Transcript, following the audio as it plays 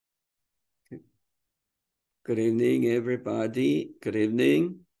Good evening, everybody. Good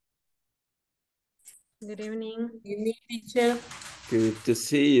evening. Good evening. Good evening, teacher. Good to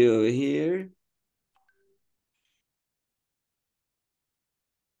see you here.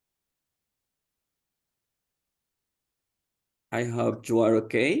 I hope you are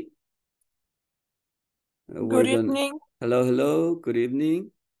okay. Good evening. Hello, hello. Good evening.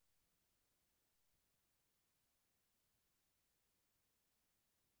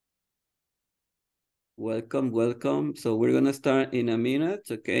 Welcome, welcome. So we're going to start in a minute,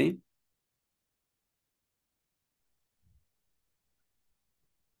 okay?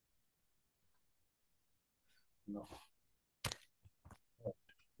 No.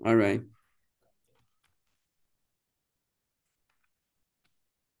 All right.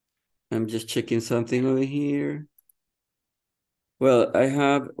 I'm just checking something over here. Well, I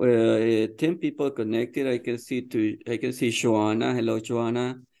have 10 people connected. I can see Joanna. Hello,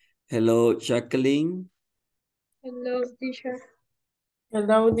 Joanna. Hello, Jacqueline. Hello, teacher.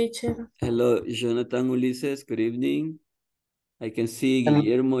 Hello, teacher. Hello, Jonathan Ulises. Good evening. I can see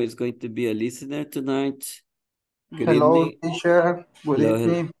Guillermo is going to be a listener tonight. Good Hello, evening. teacher. Good Hello,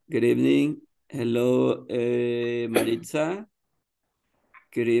 evening. good evening. Hello, Maritza.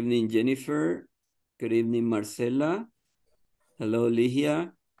 Good evening, Jennifer. Good evening, Marcela. Hello,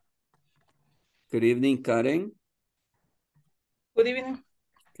 Ligia. Good evening, Karen. Good evening.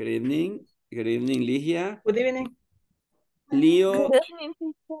 Good evening. Good evening, Ligia. Good evening. Leo. Good evening,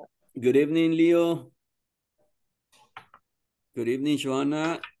 teacher. Good evening, Leo. Good evening,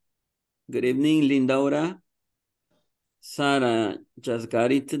 Joanna. Good evening, Lindaura. Sarah just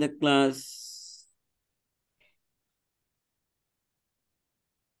got into the class.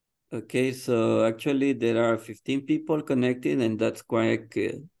 Okay, so actually there are 15 people connected and that's quite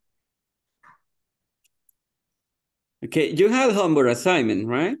good. Okay, you had homework assignment,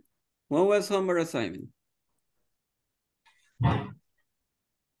 right? What was homework assignment?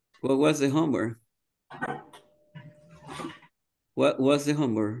 What was the homework? What was the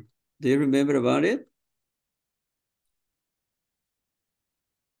homework? Do you remember about it?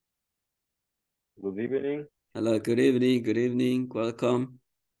 Good evening. Hello, good evening, good evening, welcome.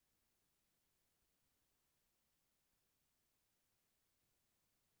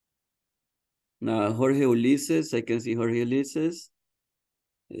 Now, Jorge Ulises, I can see Jorge Ulises.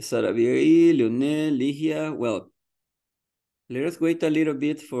 Sara Vieri, Leonel, Ligia, well, let us wait a little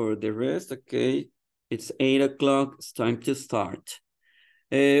bit for the rest, okay? It's 8 o'clock, it's time to start.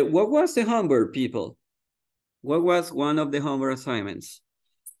 What was the homework, people? What was one of the homework assignments?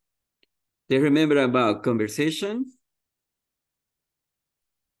 Do you remember about conversation?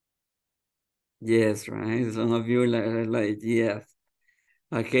 Yes, right? Some of you are like yes.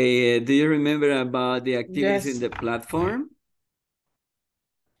 Okay, do you remember about the activities in Yes. the platform?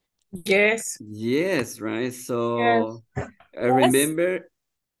 Yes. Yes, right? So Yes. remember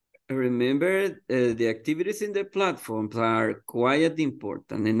the activities in the platforms are quite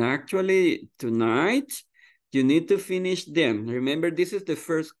important. And actually tonight, you need to finish them. Remember, this is the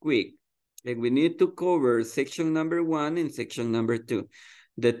first week. And we need to cover section number 1 and section number 2.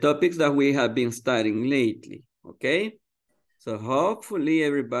 The topics that we have been studying lately, okay? So hopefully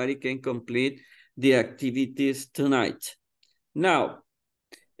everybody can complete the activities tonight. Now,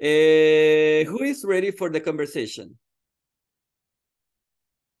 who is ready for the conversation?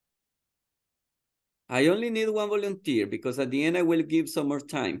 I only need one volunteer because at the end I will give some more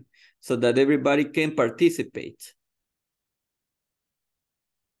time so that everybody can participate.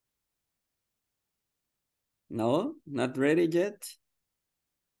 No, not ready yet?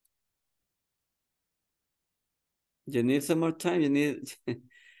 You need some more time, you need...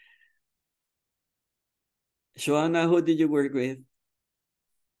 Joanna, who did you work with?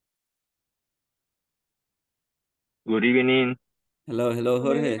 Good evening. Hello, hello, Good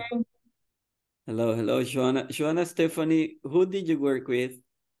Jorge. evening. Hello, hello, Joanna. Joanna, Stephanie, who did you work with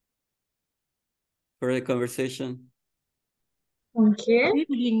for the conversation? Okay. Good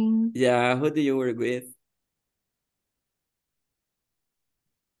evening. Yeah, who did you work with?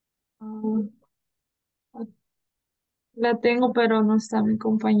 Um, la tengo, pero no está mi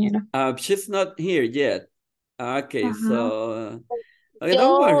compañera. She's not here yet. Okay, Ajá. so... Okay, don't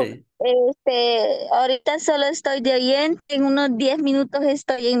Yo, worry. ahorita solo estoy de oyente, en unos 10 minutos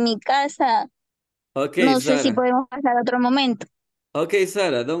estoy en mi casa. Okay, No sé si Sara. podemos pasar a otro momento. Okay,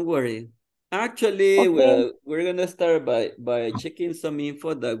 Sarah, don't worry. Actually, Ok. well, we're gonna start by checking some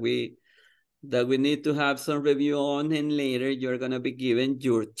info that we need to have some review on, and later you're gonna be given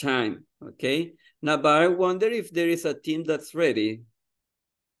your time. Okay. Now, but I wonder if there is a team that's ready.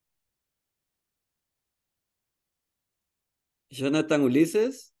 Jonathan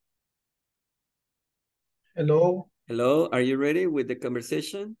Ulises. Hello. Hello, are you ready with the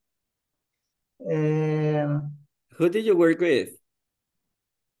conversation? Um, Who did you work with?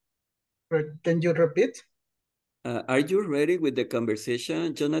 can you repeat? Are you ready with the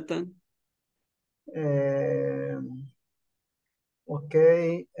conversation, Jonathan?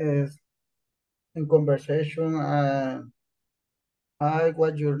 Okay. In conversation, hi,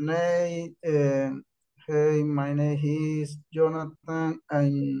 what's your name? Hey, my name is Jonathan.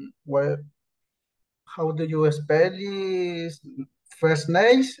 And how do you spell his first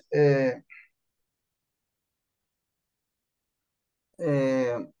name?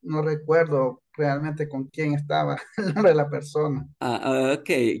 No recuerdo realmente con quién estaba el nombre de la persona.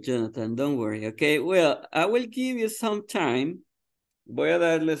 Okay, Jonathan, don't worry. Okay, well, I will give you some time. Voy a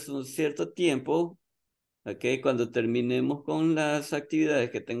darles un cierto tiempo. Okay, cuando terminemos con las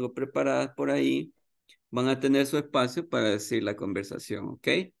actividades que tengo preparadas por ahí, van a tener su espacio para decir la conversación,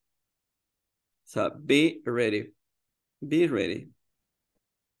 okay? So, be ready. Be ready.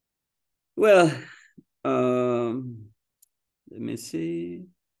 Well, let me see.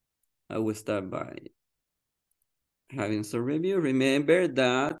 I will start by having some review. Remember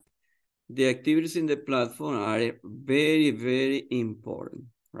that the activities in the platform are very, very important,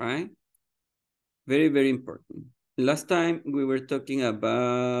 right? Very, very important. Last time we were talking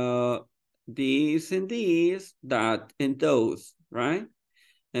about these and these, that and those, right?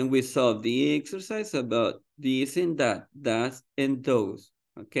 And we solved the exercise about this and that and those,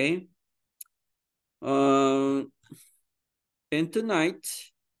 okay? And tonight,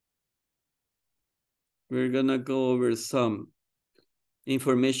 we're gonna go over some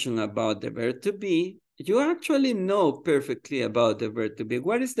information about the verb to be. You actually know perfectly about the verb to be.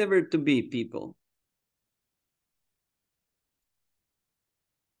 What is the verb to be, people?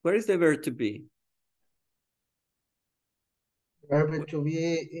 What is the verb to be? Verb to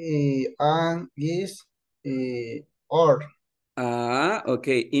be and is or.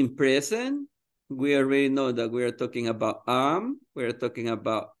 Okay. In present, we already know that we are talking about we are talking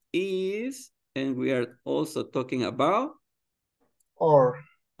about is, and we are also talking about Or.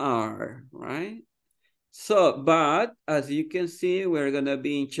 are, right? So, but as you can see, we're gonna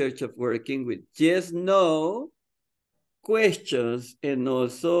be in charge of working with yes, no questions and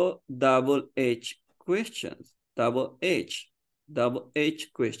also double H questions, double H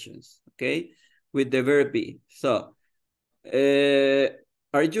questions, okay? With the verb be. So,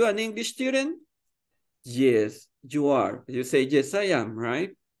 are you an English student? Yes, you are. You say, yes, I am, right?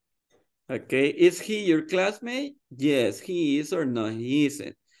 Okay, is he your classmate? Yes, he is or no, he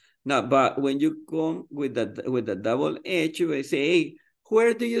isn't. Now, but when you come with the double H, you will say, hey,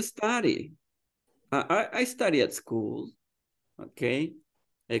 where do you study? I study at school, okay,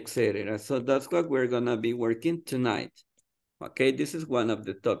 etc. So that's what we're gonna be working tonight. Okay, this is one of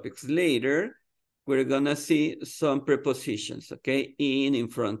the topics. Later, we're gonna see some prepositions, okay? In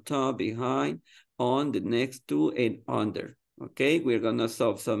front of, behind, on, the next to, and under. Okay, we're gonna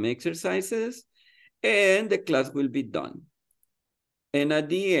solve some exercises and the class will be done. And at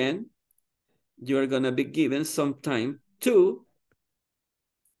the end, you're gonna be given some time to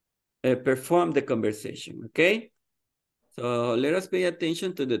perform the conversation, okay? So let us pay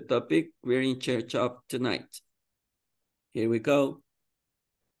attention to the topic we're in charge of tonight. Here we go.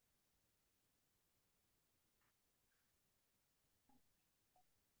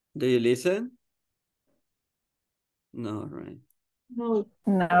 Do you listen? No, right. No.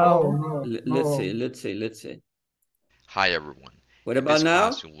 No, No. no, Let's see. Hi everyone. What In about this now?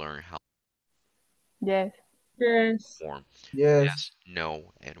 class, you'll learn how Yes. Yes. to form Yes. yes,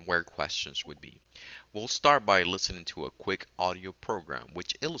 no, and where questions would be. We'll start by listening to a quick audio program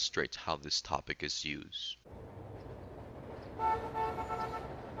which illustrates how this topic is used. Oh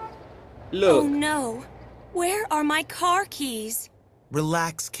Look, no! Where are my car keys?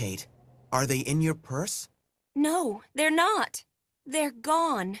 Relax, Kate. Are they in your purse? No, they're not. They're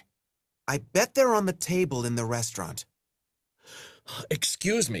gone. I bet they're on the table in the restaurant.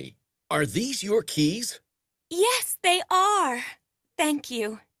 Excuse me, are these your keys? Yes, they are. Thank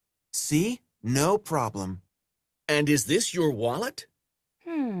you. See? No problem. And is this your wallet?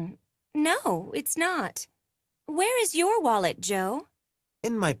 No, it's not. Where is your wallet, Joe?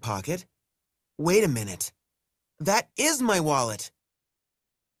 In my pocket. Wait a minute. That is my wallet.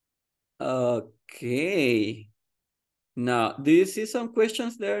 okay. Now, do you see some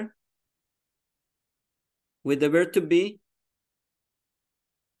questions there? With the verb to be?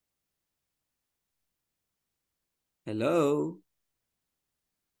 Hello?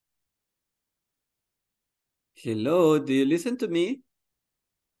 Hello, do you listen to me?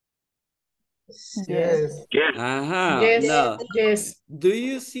 Yes. Yes. Yes. Aha, Yes. now, Yes. do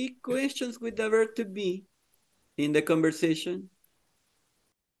you see questions with the verb to be? in the conversation?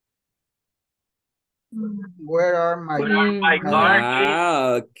 Where are my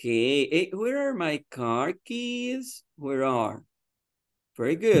car keys? Okay. Hey, where are my car keys? Where are?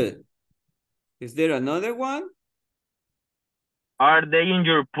 Very good. Is there another one? Are they in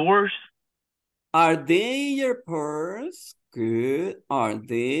your purse? Are they in your purse? Good. Are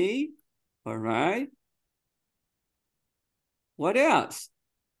they? All right. What else?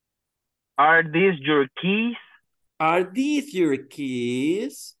 Are these your keys? Are these your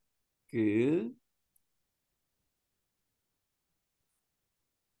keys? Good.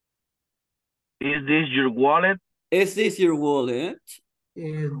 Is this your wallet? Is this your wallet?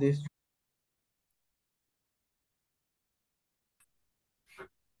 Is this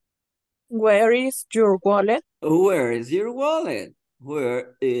Where is your wallet? Where is your wallet?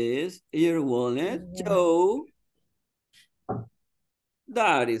 Where is your wallet, Joe?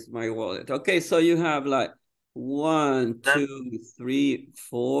 That is my wallet. Okay, so you have like 1, 2, 3,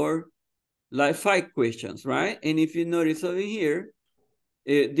 4, like 5 questions, right? And if you notice over here,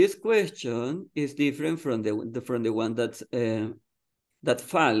 this question is different from the one that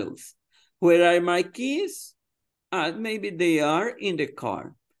follows. Where are my keys? Maybe they are in the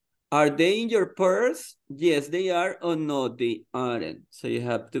car. Are they in your purse? Yes, they are, or no, they aren't. So you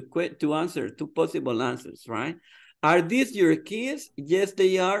have to answer 2 possible answers, right? Are these your keys? Yes,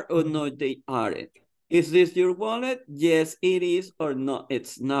 they are, or no, they aren't. Is this your wallet? Yes, it is, or no,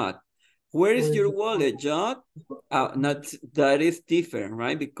 it's not. Where is your wallet, John? That is different,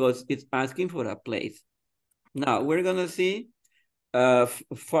 right? Because it's asking for a place. Now, we're going to see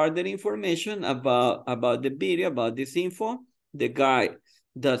further information about the video, about this info. The guy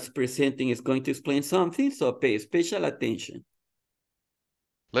that's presenting is going to explain something, so pay special attention.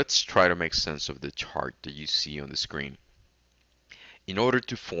 Let's try to make sense of the chart that you see on the screen. In order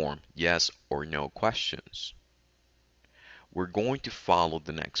to form yes or no questions, we're going to follow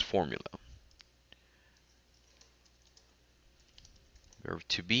the next formula. Verb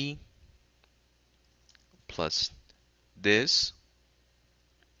to be plus this,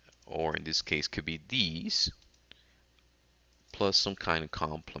 or in this case could be these, plus some kind of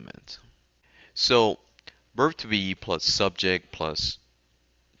complement. So verb to be plus subject plus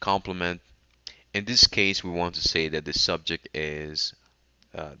complement. In this case, we want to say that the subject is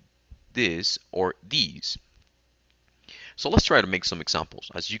this or these. So let's try to make some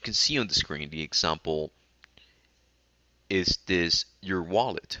examples. As you can see on the screen, the example is this your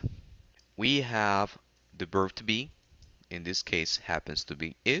wallet. We have the verb to be, in this case happens to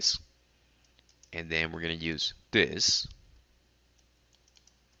be is, and then we're going to use this.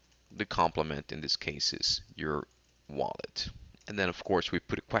 The complement in this case is your wallet. And then of course we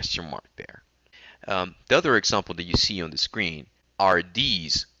put a question mark there. The other example that you see on the screen, are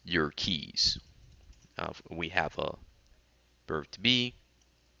these your keys? We have a verb to be,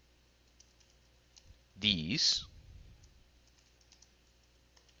 these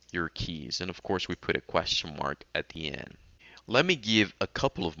your keys, and of course we put a question mark at the end. Let me give a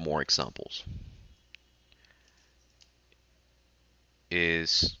couple of more examples.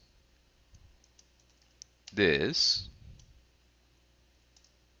 Is this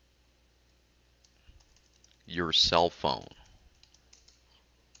your cell phone?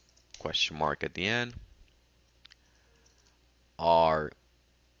 Question mark at the end. Are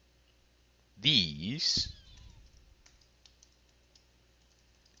these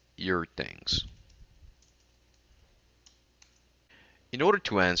your things? In order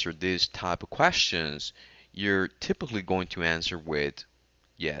to answer this type of questions, you're typically going to answer with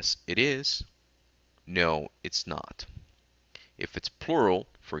yes, it is, no, it's not. If it's plural,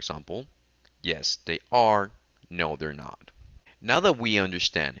 for example, yes, they are, no, they're not. Now that we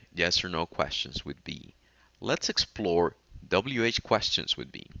understand yes or no questions with be, let's explore WH questions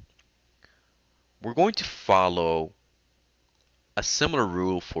with be. We're going to follow a similar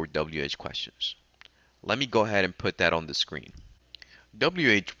rule for WH questions. Let me go ahead and put that on the screen.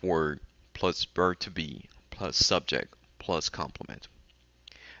 WH word plus verb to be plus subject plus complement.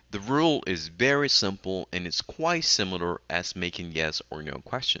 The rule is very simple and it's quite similar as making yes or no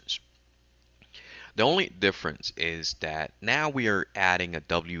questions. The only difference is that now we are adding a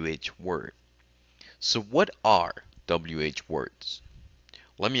WH word. So what are WH words?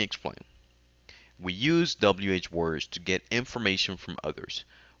 Let me explain. We use WH words to get information from others.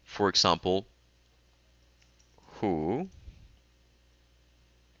 For example, who,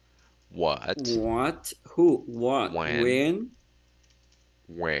 what, who, what, when,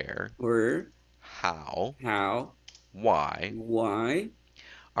 where, how, why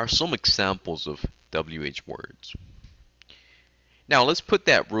are some examples of WH words. Now let's put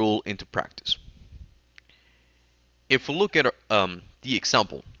that rule into practice. if we look at the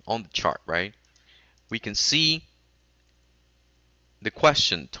example on the chart, right, we can see the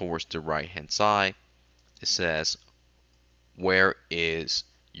question towards the right hand side. It says, where is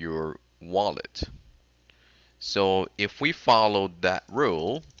your wallet? So if we follow that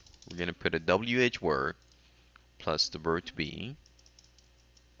rule, we're going to put a WH word plus the verb to be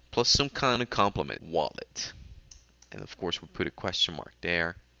plus some kind of complement, wallet. And of course, we put a question mark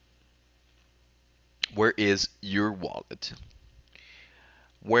there. Where is your wallet?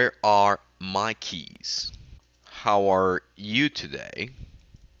 Where are my keys? How are you today?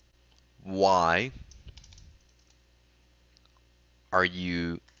 Why are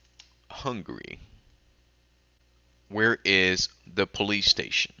you hungry? Where is the police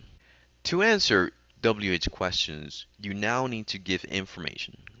station? To answer WH questions, you now need to give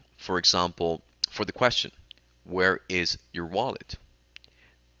information. For example, for the question, where is your wallet?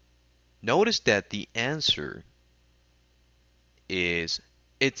 Notice that the answer is,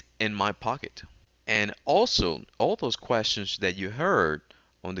 it's in my pocket. And also, all those questions that you heard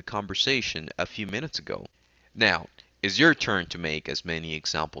on the conversation a few minutes ago. Now, it's your turn to make as many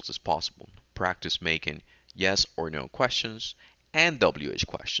examples as possible. Practice making yes or no questions and WH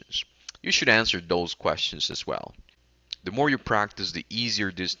questions. You should answer those questions as well. The more you practice, the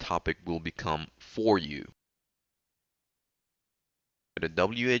easier this topic will become for you. The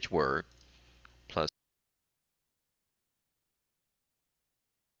WH word plus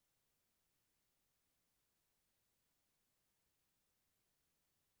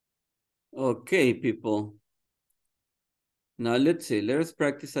Okay, people. Now let's see, let's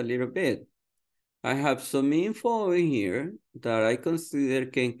practice a little bit. I have some info over here that I consider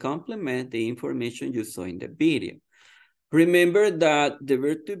can complement the information you saw in the video. Remember that the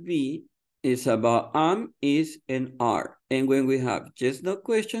verb to be is about am, is, and are. And when we have yes, no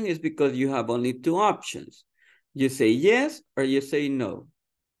question, it's because you have only two options. You say yes or you say no.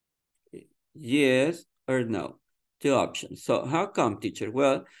 Yes or no, two options. So how come, teacher?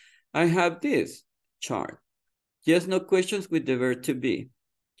 Well, I have this chart. Yes, no questions with the verb to be.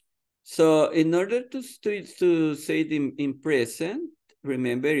 So in order to say it in present,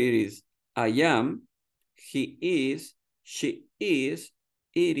 remember it is I am, he is, she is,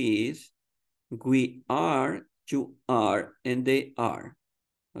 it is, we are, you are, and they are.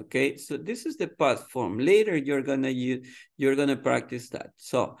 Okay, so this is the past form. Later you're gonna practice that.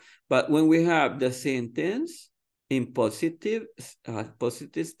 So, but when we have the sentence in positive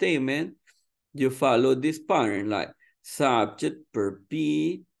statement, you follow this pattern like subject, verb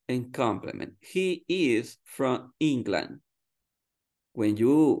be, and complement. He is from England. When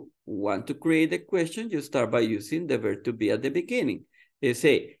you want to create a question, you start by using the verb to be at the beginning. You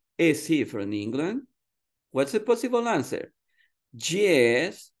say, is he from England? What's the possible answer?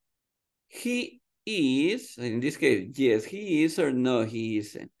 Yes, he is. In this case, yes, he is, or no, he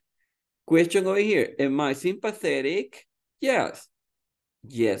isn't. Question over here, am I sympathetic? Yes.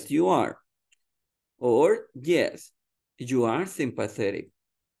 Yes, you are. Or, yes, you are sympathetic.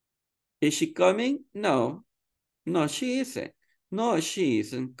 Is she coming? No. No, she isn't. No, she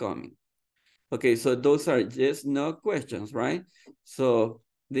isn't coming. Okay, so those are yes, no questions, right? So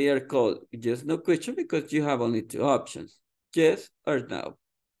they are called yes, no question because you have only two options, yes or no.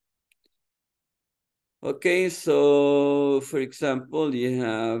 Okay, so for example, you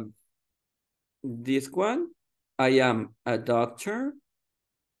have this one. I am a doctor.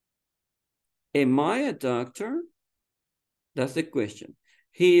 Am I a doctor? That's the question.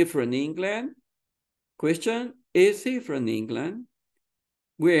 He from England. Question, is he from England?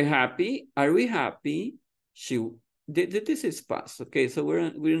 We're happy. Are we happy? This is past. Okay, so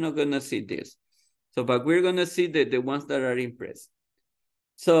we're not gonna see this. So, but we're gonna see the ones that are impressed.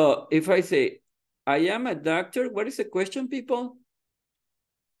 So if I say, I am a doctor, what is the question, people?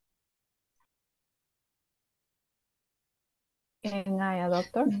 Am I a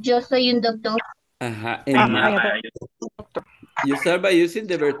doctor? Yo soy un doctor. Am I? You start by using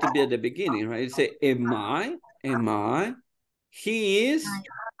the verb to be at the beginning, right? You say, am I? Am I? He is.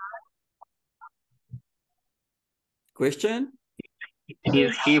 Question?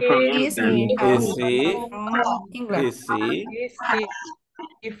 Is he from England? Is he? England. Is he? Is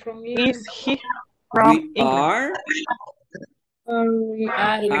he from We England? are. Are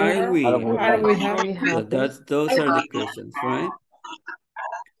we? Are we happy? So those are the questions, right?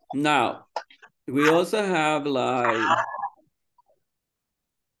 Now, we also have like,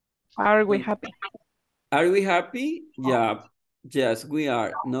 Are we happy? are we happy? Yeah. Yes, we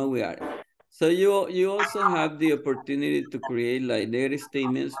are. No, we are. So you also have the opportunity to create like negative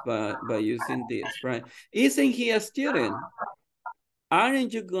statements by using this, right? Isn't he a student?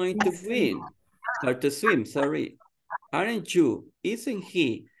 Aren't you going to win? Or to swim, sorry. Aren't you? Isn't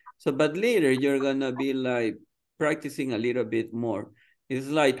he? So, but later you're gonna be like practicing a little bit more. It's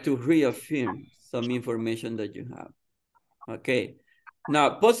like to reaffirm some information that you have. Okay.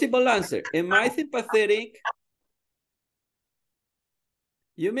 Now, possible answer. Am I sympathetic?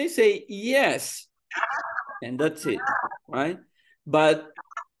 You may say yes, and that's it, right? But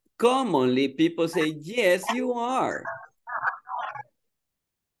commonly people say, yes, you are.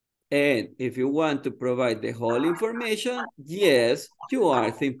 And if you want to provide the whole information, yes, you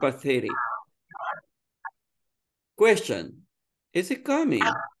are sympathetic. Question, is it coming?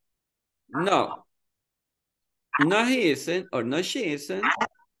 No. No, he isn't, or no, she isn't.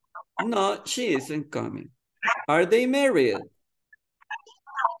 No, she isn't coming. Are they married?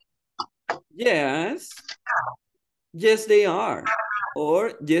 Yes. Yes, they are.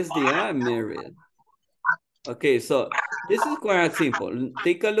 Or yes, they are married. Okay, so this is quite simple.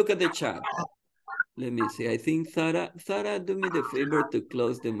 Take a look at the chat. Let me see. I think Sarah, do me the favor to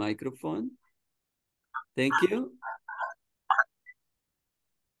close the microphone. Thank you.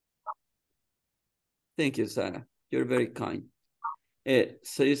 Thank you, Sarah. You're very kind.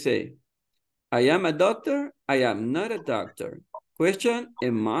 So you say, I am a doctor. I am not a doctor. Question,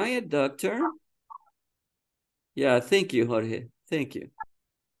 am I a doctor? Yeah, thank you, Jorge. Thank you.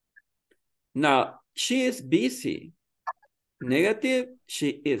 Now, she is busy. Negative, she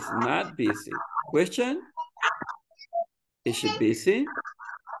is not busy. Question, is she busy?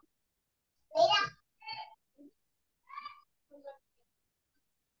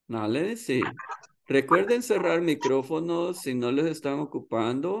 Now, let's see. Recuerden cerrar micrófonos si no los están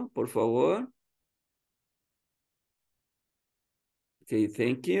ocupando, por favor. Okay,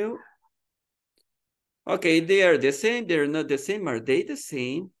 thank you. Okay, they are the same. They're not the same. Are they the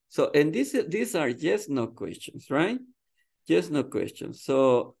same? So, and these are yes, no questions, right? Yes, no questions.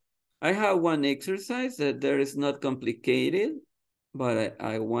 So, I have one exercise that there is not complicated, but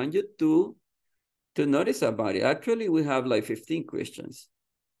I want you to notice about it. Actually, we have like 15 questions.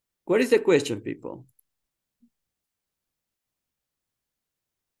 What is the question, people?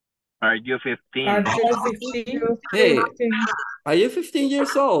 Are you 15? Are you 15? Hey, are you 15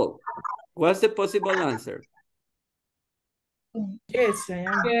 years old? What's the possible answer? Yes, I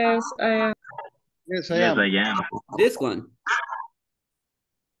am. Yes, I am. Yes, I am. This one.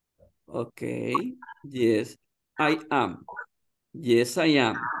 Okay. Yes, I am. Yes, I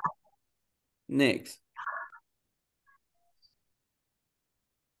am. Next.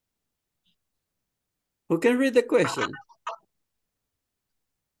 Who can read the question?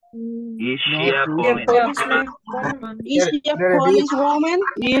 Is she a policeman? Is she a policewoman?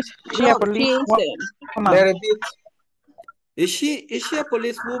 Is she a policewoman? Let it be. Is she a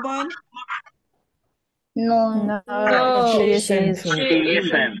policewoman? No. No, she isn't. She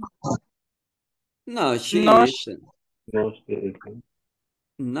isn't. No, she No, isn't. No, she isn't.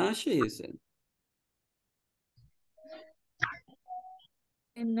 No, she isn't.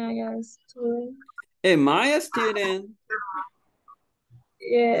 Am I a student? Am I a student?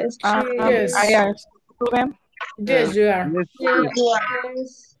 Yes, yes. I am a student. Yes, you are. Yes, you are.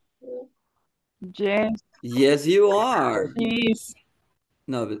 Yes. Yes, you are. Yes.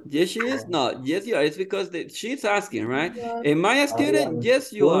 No, but yes, she is. No, yes, you are. It's because she's asking, right? Am I a student?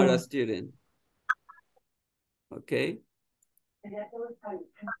 Yes, you are a student. Okay.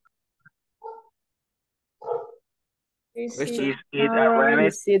 Question? Is it a rabbit?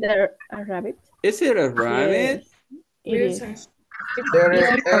 Is it a rabbit? Is it a rabbit? Yes, it is. There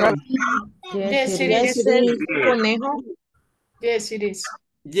is a. Yes, it Yes, is. it is. Yes, it is.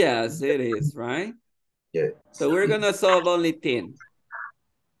 Yes, it is, right? Yeah. So we're gonna solve only 10.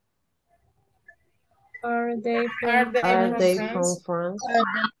 Are they from France? France?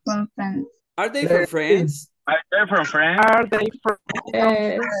 From friends. Are they from France? Are they from France? Are they from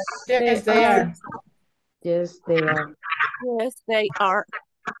Yes, yes, they are. Yes, they are. Yes, they are.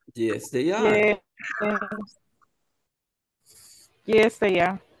 Yes, they are. Yes. Yes, they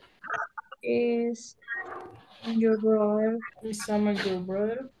are. Is your brother? Is someone your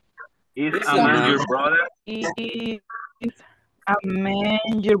brother? Is It's a a man man. your brother? Is a man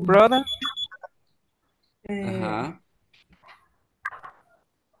your brother? Uh-huh.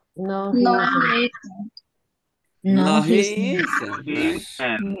 No, No, he isn't. No, he he isn't, right?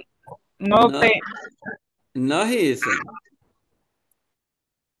 And No, No. they. No, he isn't.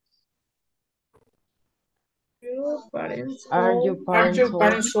 Your parents Are old? your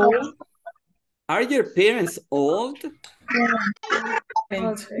parents old? Are your parents old?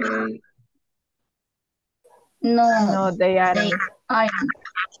 Okay. No, they are. they aren't.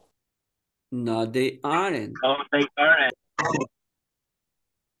 No, they aren't. no, they aren't.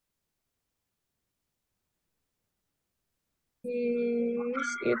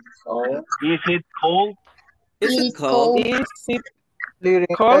 Is it cold? Is it cold? Is It it is cold? cold. Is it Letter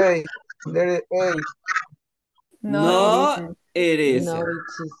cold? A. Letter A. No, isn't. it No, isn't.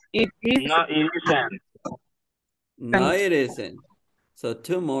 it is. It is. No, it isn't. No, it isn't. So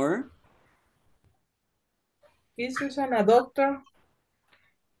two more. Is Susan a doctor?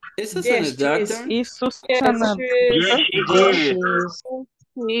 Is this Yes, a she is. doctor? Is Susan Yes, a she is. Yes, doctor? she Yes, is.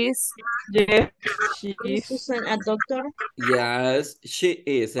 she is. Is. Yes, she Is is. Susan a doctor? Yes, she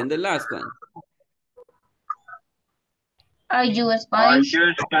is. And the last one. Are you Are Spanish?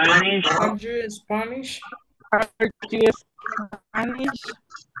 you Spanish? Are you Spanish? Are you Spanish?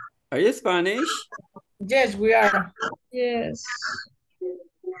 Are you Spanish? Yes, we are. Yes.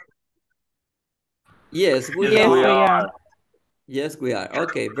 Yes, we Yes, Yes, we are. we are. are. Yes, we are.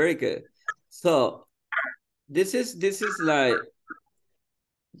 Okay, very good. So this is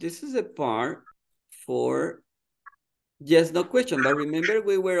a part for yes, no question. But remember,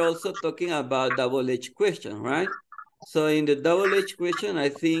 we were also talking about double-edged question, right? So in the double-edged question, I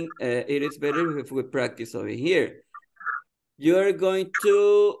think it is better if we practice over here. You're gonna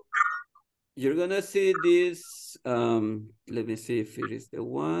see this. Let me see if it is the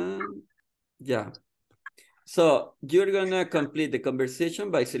one. Yeah. So you're gonna complete the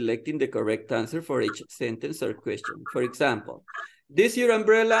conversation by selecting the correct answer for each sentence or question. For example, this your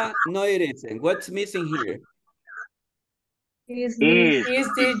umbrella? No, it isn't. What's missing here? Is Is.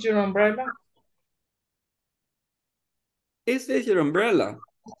 this your umbrella? Is this your umbrella?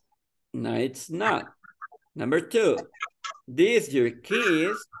 No, it's not. Number two, these your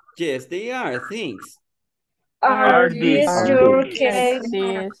keys? Yes, they are. Thanks. Are these These Are your keys? case?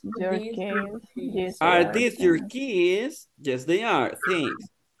 these your case? Yes, they Are are. these your keys? Yes, they are. Thanks.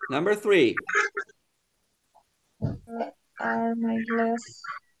 Number three, Are my glasses?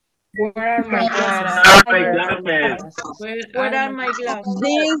 Where are my Where glasses? Are my are glasses? Where are my glasses?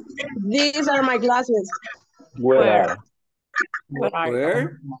 these are my glasses? Where are? where?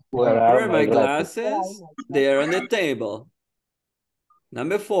 Where Where are are my my glasses? glasses? They are on the table.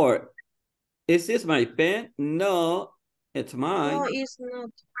 Number four, is this my pen? No, it's mine. No, it's not.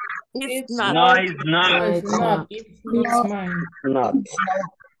 It's It's not. No, not. it's No, not. it's not. It's mine. Not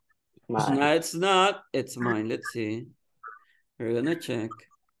No, it's not. It's mine. Let's see. We're gonna check.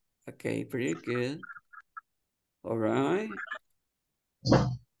 Okay, pretty good. All right.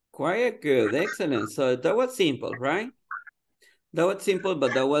 Quite good. Excellent. So that was simple, right? That was simple,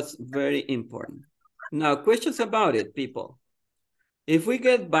 but that was very important. Now, questions about it, people. If we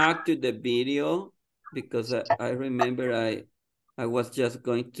get back to the video, because I remember I was just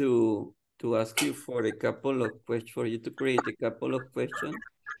going to ask you for a couple of questions, for you to create a couple of questions.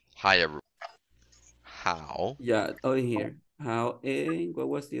 Hi, everyone. How? Yeah, over here. How, what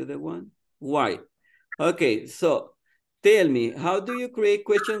was the other one? Why? Okay, so tell me, how do you create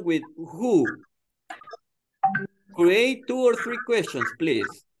questions with who? Create 2 or 3 questions,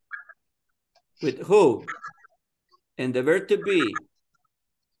 please. With who? And the verb to be.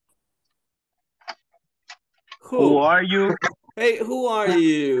 Who Who? are you? Hey, who are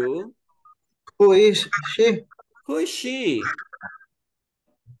you? Who is she? Who is she?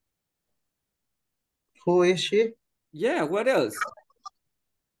 Who is she? Yeah, what else?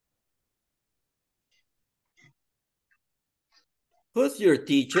 Who's your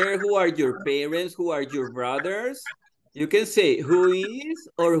teacher? Who are your parents? Who are your brothers? You can say who is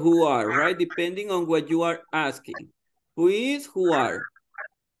or who are, right? Depending on what you are asking. Who is, who are.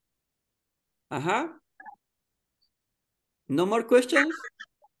 Uh-huh. No more questions?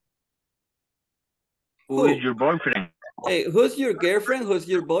 Who is your boyfriend? Hey, who's your girlfriend? Who's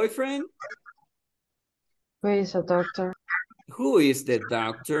your boyfriend? Who is a doctor? Who is the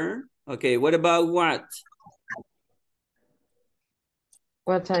doctor? Okay, what about what?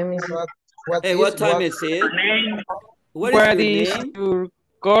 What time is it? Hey, what time is it? Name? What is What your is name? your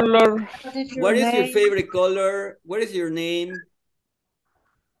color? What is your What is your name? favorite color? What is your name?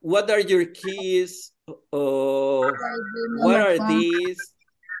 What are your keys? What are these?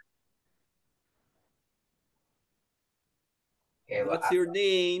 What's your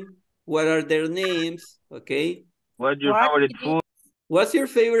name? What are their names? Okay. What's your favorite food? What's your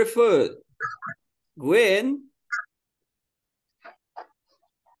favorite food? When?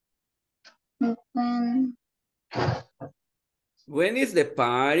 When is the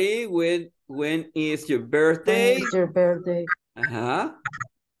party? When is your birthday? When is your birthday? Uh-huh.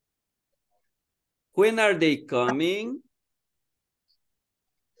 When are they coming?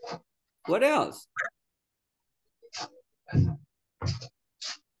 What else?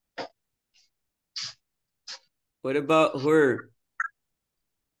 What about her?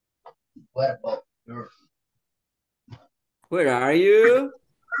 What about her? Where are you?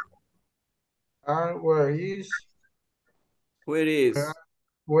 Where is? Where is?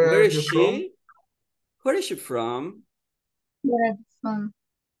 Where Where are is you from? she? Where is she from? Where are you from?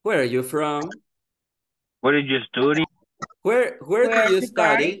 Where are you from? What did you study? Where do Where's you the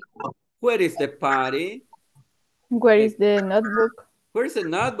party? study? Where is the party? Where is the notebook? Where's the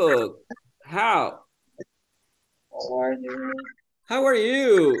notebook? How? How are you? How are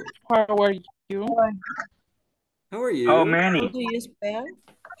you? How are you? How are How you? How many? do you spell?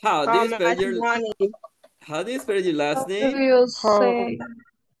 How do How you spell much your money? last How do name? you say?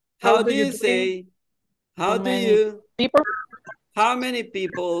 How How do do you you drink? say? How How do many you? people? How many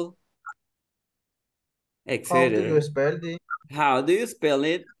people? How do you Etc. spell the? How do you spell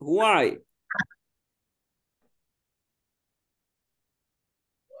it? Why?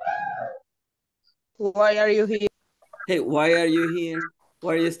 Why are you here? Hey, why are you here?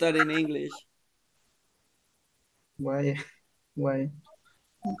 Why are you studying English? Why? Why?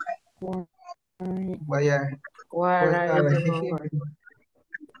 Why Why are? What Why are are you you? over?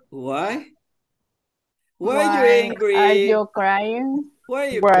 Why? Why are you why are angry? you crying? Why are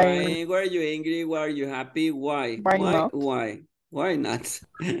you Why crying? Why are you angry? Why are you happy? Why? why not? Why? Why not?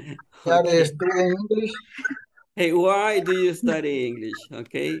 Are they Okay. studying English? Hey, why do you study English?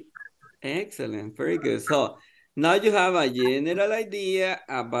 Okay. Excellent. Very good. So now you have a general idea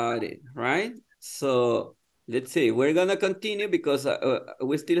about it, right? So let's see. We're going to continue because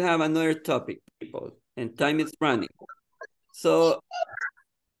we still have another topic, people, and time is running. So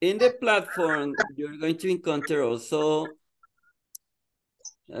in the platform, you're going to encounter also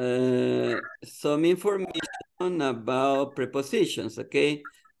some information about prepositions, okay?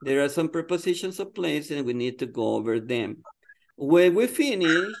 There are some prepositions of place and we need to go over them. When we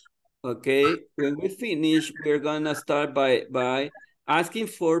finish, okay, we're gonna start by asking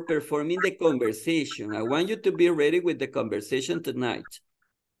for performing the conversation. I want you to be ready with the conversation tonight.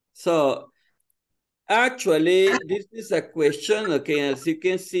 So actually, this is a question, okay, as you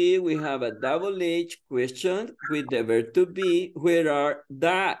can see, we have a double H question with the verb to be, where are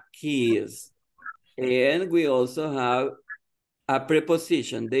the keys? And we also have a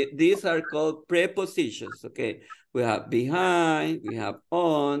preposition. These are called prepositions, okay? We have behind, we have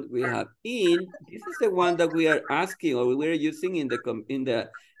on, we have in. This is the one that we are asking or we're using in the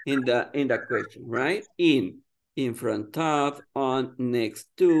question, right? In front of, on, next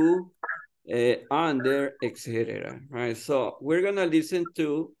to, under, etc. Right? So we're gonna listen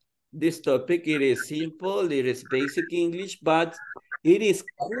to this topic. It is simple, it is basic English, but it is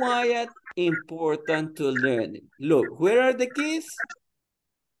quite important to learn it. Look, where are the keys?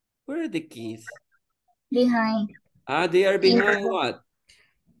 Where are the keys? Behind. They are In behind what?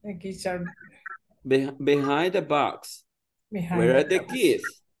 The keys are Behind the box. behind Where the are the box.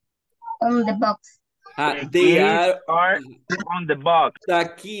 keys? on the box. The They keys are, are on the box.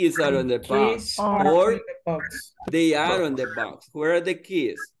 the keys are on the box. Keys are on Or the box. they are on the box. Where are the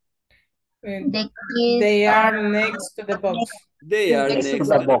keys? And The keys they are are next to the box. They are next to next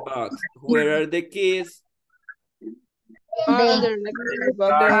the to the box. Where are the keys? They, the They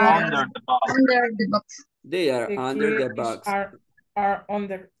box. are the, under the box. Under the box. They are the under the keys box. are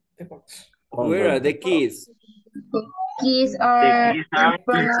under the box. Where are the keys? The keys The are keys in are in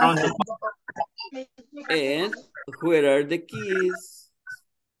front front of of the box. And where are the keys?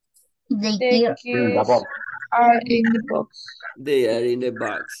 The The keys keys are in the box. They are in the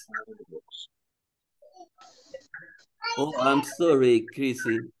box. Oh, I'm sorry,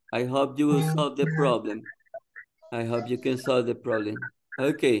 Chrissy. I hope you will solve the problem. I hope you can solve the problem.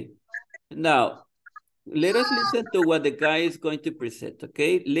 Okay. Now, let us listen to what the guy is going to present,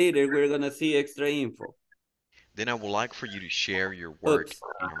 okay? Later, we're going to see extra info. Then I would like for you to share your work Oops,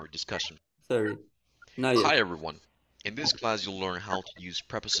 in our discussion. sorry. Not Hi yet. everyone. In this class you'll learn how to use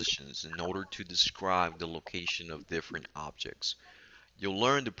prepositions in order to describe the location of different objects. You'll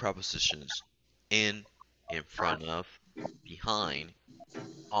learn the prepositions in front of, behind,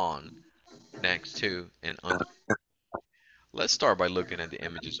 on, next to, and under. Let's start by looking at the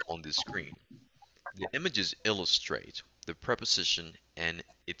images on the screen. The images illustrate the preposition and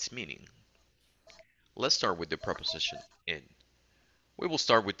its meaning. Let's start with the preposition in. We will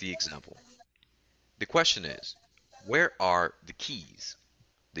start with the example. The question is, where are the keys?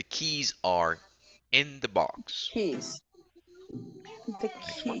 The keys are in the box. Keys. The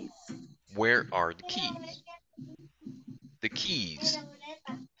Next one. keys. Where are the keys? The keys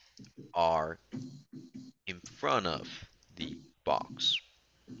are in front of the box.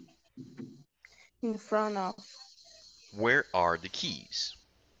 In front of. Where are the keys?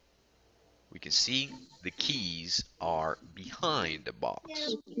 We can see the keys are behind the box.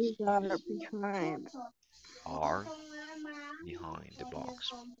 The keys are behind. are behind the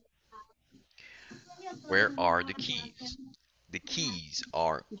box. Where are the keys? The keys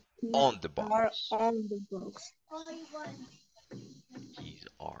are on the box. On the box. Keys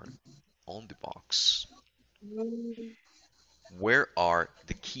are on the box. Where are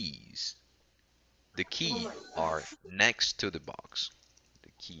the keys? The keys are next to the box.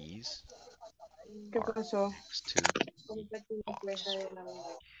 The keys are next to the box.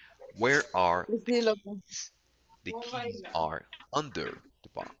 Where are the keys? The keys are under the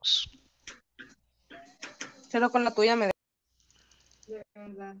box. Solo con la tuya me.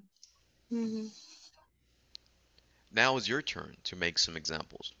 Now it's your turn to make some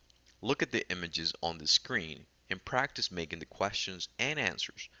examples. Look at the images on the screen and practice making the questions and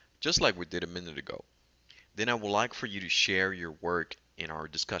answers, just like we did a minute ago. Then I would like for you to share your work in our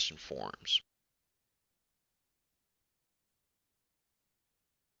discussion forums.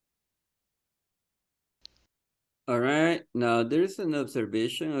 All right, now there's an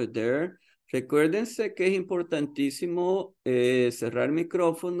observation out there. Recuérdense que es importantísimo cerrar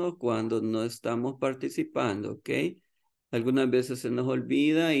micrófono cuando no estamos participando, ¿ok? Algunas veces se nos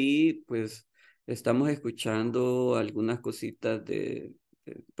olvida y pues estamos escuchando algunas cositas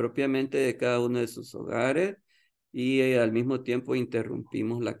propiamente de cada uno de sus hogares y al mismo tiempo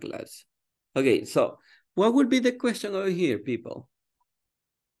interrumpimos la clase. Okay, so what would be the question over here, people?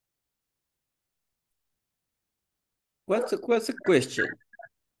 What's the question?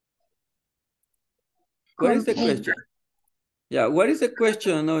 What is the question? Yeah, what is the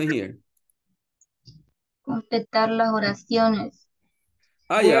question over here? Completar las oraciones.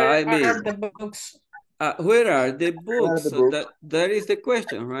 Yeah, I mean, Where are the books? Where are the books? So that is the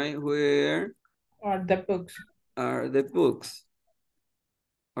question, right? Where Are the books? Are the books?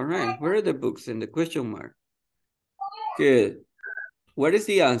 All right, where are the books in the question mark? Good. What is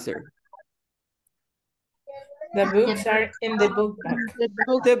the answer? The books are in the book bag. The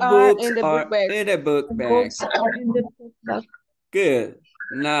books The are books in the are book bag. in the book bag. Books are in the book bag. Good.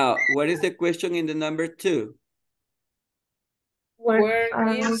 Now, what is the question in the number 2? Where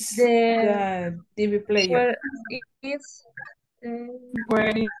is the TV player?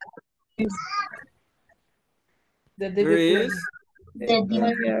 Where is The Where DVD player. is? The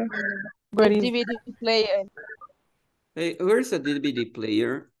DVD. Where is DVD player? Hey, where's the DVD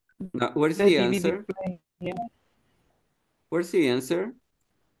player? Now, what is the answer? Where's the answer?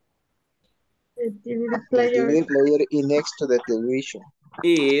 The DVD The player. DVD player is next to the television.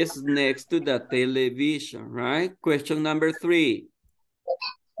 Is next to the television, right? Question number 3.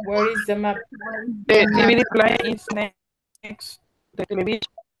 Where is the map? The DVD player is next to the television.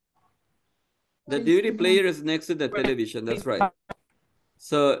 The DVD player is next to the television, that's right.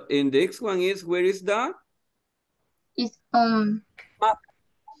 So in the next one is, where is the? It's on.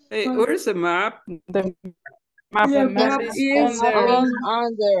 Hey, where's the map? The map, The map is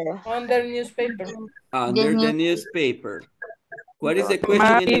under newspaper. Under the newspaper. What is the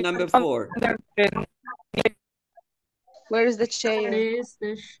question in the number 4? Where is the chair?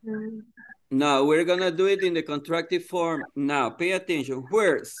 No, we're gonna do it in the contractive form. Now, pay attention.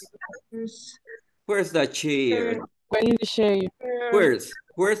 Where's the chair? Where is the chair?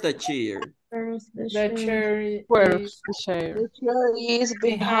 Where's the chair? The chair Where's the chair? The chair is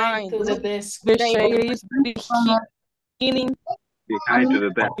behind to the desk. The chair is beginning Behind to the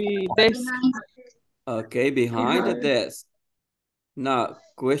desk. the desk. Okay, behind the desk. Now,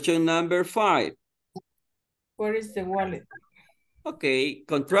 question number 5. Where is the wallet? Okay,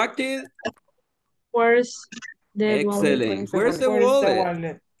 contracted. Where's the Excellent. Where's the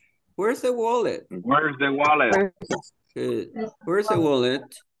wallet? Where's the wallet? Where's the wallet? Good. Where's the wallet?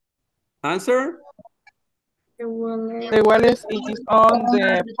 Answer? The wallet. The wallet is on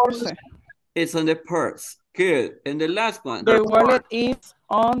the purse. It's on the purse. Good. And the last one. The wallet is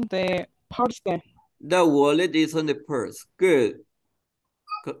on the purse. The wallet is on the purse. Good.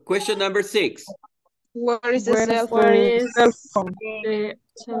 Question number 6. Where is the cell phone? The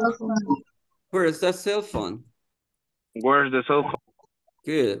cell phone. Where's the cell phone? Where's the cell phone?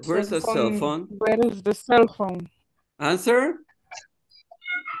 Good. Where's the cell phone? Where is the cell phone? Answer?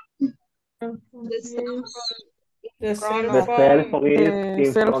 The cell The cell phone is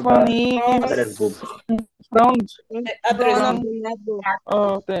in cell front phone of is address book. front address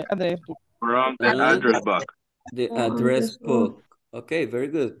of the address book. From the address book. The address book. Okay, very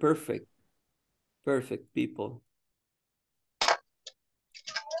good. Perfect. Perfect, people.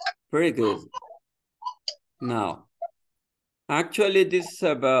 Very good. Now, actually, this is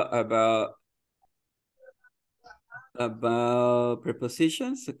about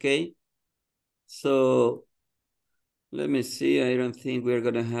prepositions, okay? So, let me see. I don't think we're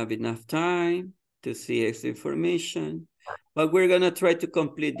going to have enough time. to see extra information. But we're gonna try to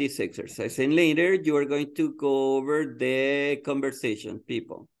complete this exercise. And later you are going to go over the conversation,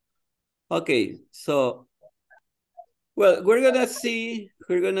 people. Okay, so, well, we're gonna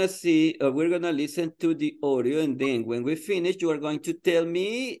listen to the audio, and then when we finish, you are going to tell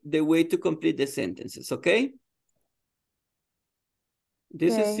me the way to complete the sentences, okay?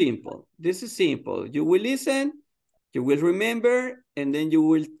 This is simple. This is simple. You will listen, you will remember, and then you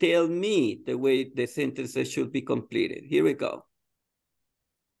will tell me the way the sentences should be completed. Here we go.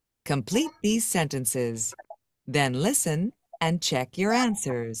 Complete these sentences. Then listen and check your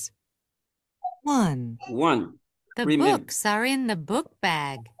answers. 1. The books are in the book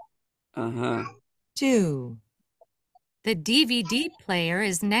bag. 2. The DVD player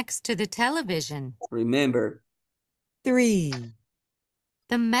is next to the television. Remember. 3.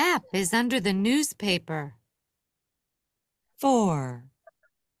 The map is under the newspaper. 4.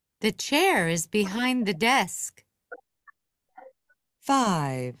 The chair is behind the desk.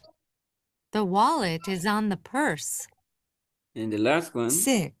 5. The wallet is on the purse. And the last one.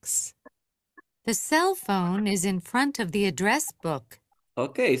 6. The cell phone is in front of the address book.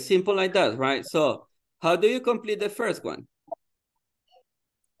 Okay, simple like that, right? So, how do you complete the first one?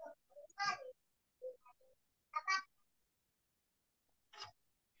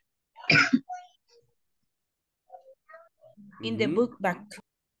 In the book bag.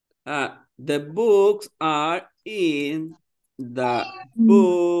 The books are in the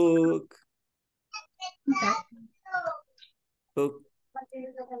book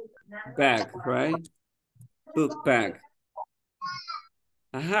bag, right? Book bag.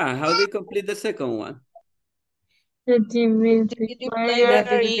 How do you complete the second one? The DVD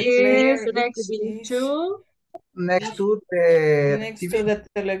player is next to the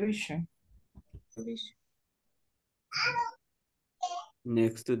television.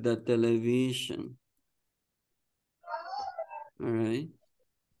 Next to the television. All right.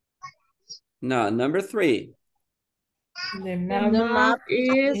 Now, number 3. The map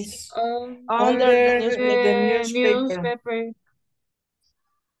is under the newspaper.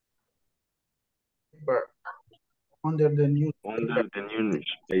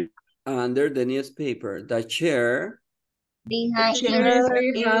 Under the newspaper. The chair Behind the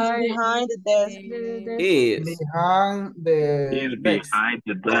desk. is behind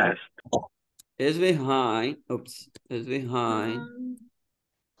the desk. Is behind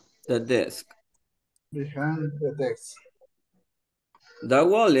the desk. Behind the desk. The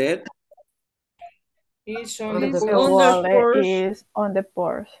wallet is on the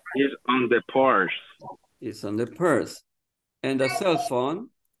purse. And the cell phone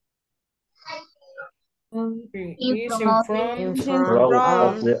is in front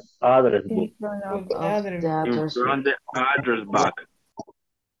of the address book. From the address book.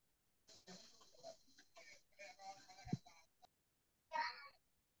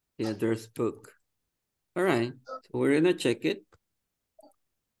 The address book. All right, so we're gonna check it.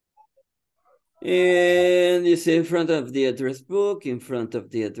 And you see in front of the address book,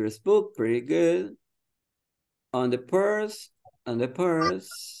 pretty good. On the purse,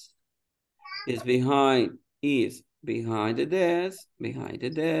 is behind the desk,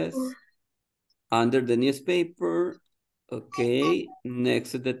 under the newspaper, okay,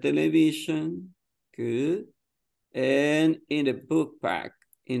 next to the television, good, and in the book bag,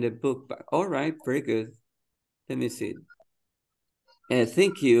 all right, very good. Let me see.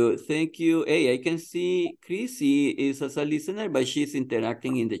 Thank you. Hey, I can see Chrissy is as a listener, but she's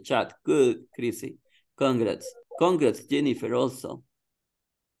interacting in the chat. Good, Chrissy. Congrats, Jennifer, also.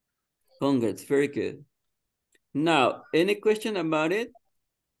 Congrats, very good. Now, any question about it?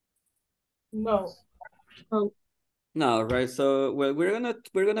 No. No, right? So, well, we're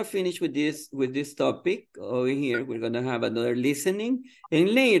gonna finish with this topic over here. We're gonna have another listening,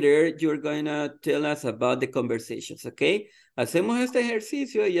 and later you're gonna tell us about the conversations, okay? Hacemos este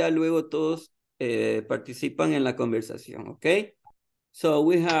ejercicio y ya luego todos participan en la conversación, okay? So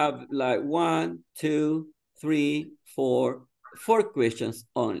we have like 1, 2, 3, 4 questions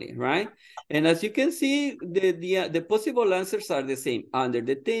only, right? And as you can see, the possible answers are the same. Under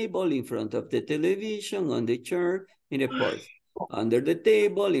the table, in front of the television, on the chair, in the purse. Under the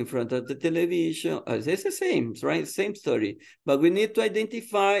table, in front of the television. It's the same, right? Same story. But we need to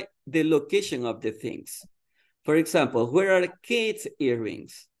identify the location of the things. For example, where are Kate's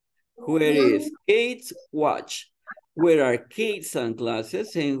earrings? Where is Kate's watch? Where are Kate's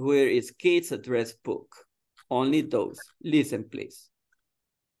sunglasses? And where is Kate's address book? Only those. Listen, please.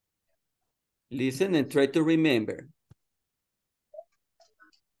 Listen and try to remember.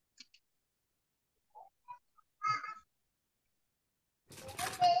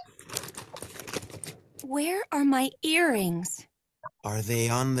 Where are my earrings? Are they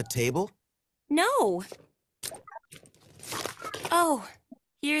on the table? No. Oh,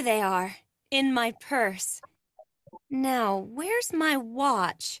 here they are, in my purse. Now, where's my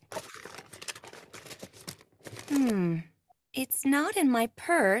watch? It's not in my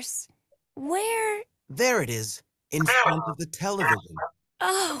purse. Where? There it is, in front of the television.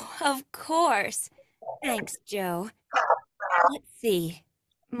 Oh, of course. Thanks, Joe. Let's see.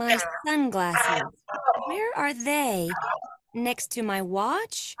 My sunglasses. Where are they? Next to my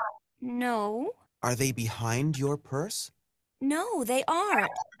watch? No. Are they behind your purse? No, they aren't.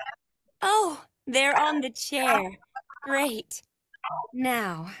 Oh, they're on the chair. Great.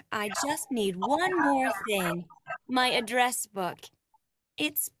 Now, I just need one more thing. My address book.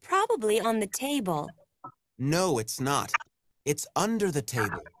 It's probably on the table. No, it's not. It's under the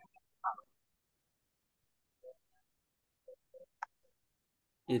table.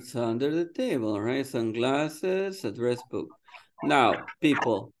 It's under the table, right? Sunglasses, address book. Now,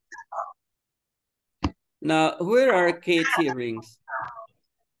 people. Now, where are Kate's earrings?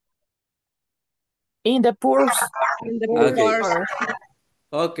 In the purse. In the purse.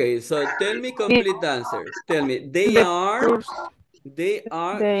 Okay, so tell me complete answer. Tell me, they are in the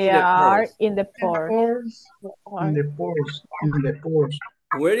purse. In the purse. In the purse. In the purse.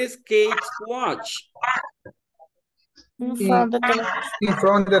 Where is Kate's watch? In front of the In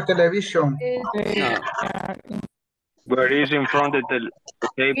front of the television. No. Where is in front of the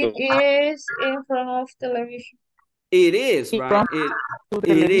table? It is in front of television. It is, right?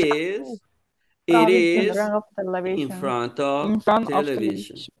 It is in front of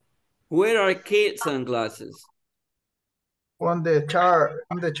television. Where are Kate's sunglasses? On the chair.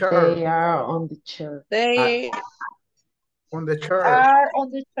 On the chair. They are on the chair. They On the chair. are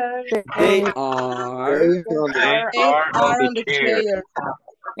on the chair. They are on the chair.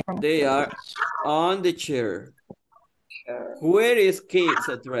 They are on the chair. Where is Kate's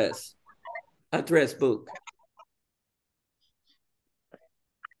address? Address book.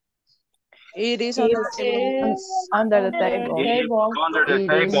 It is on the table. Under the table. Under the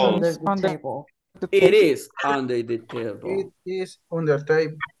table. It is under the table. It is on the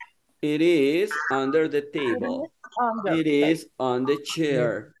table. It is under the table. It is on the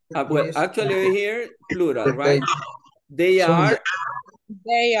chair. Well, actually here, plural, right? They are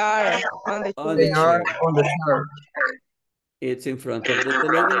on the on the chair. On the chair. It's in front of the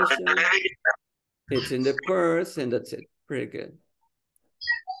television. It's in the purse, and that's it. Pretty good.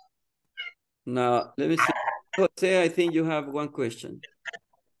 Now, let me see. Jose, I think you have one question.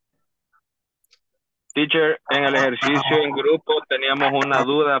 Teacher, en el ejercicio en grupo teníamos una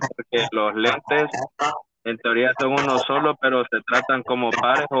duda porque los lentes en teoría son uno solo, pero se tratan como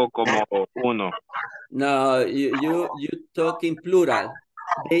pares o como uno. No, you talk in plural.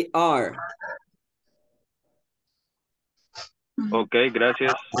 They are. Okay,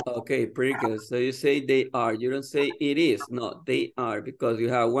 gracias. Okay, pretty good. So you say they are. You don't say it is. No, they are, because you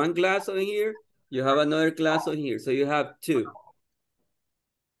have one glass on here, you have another glass on here, so you have two.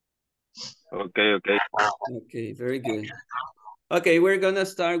 Okay. Okay, very good. Okay, we're gonna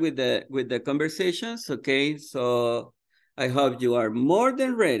start with the conversations. Okay, so I hope you are more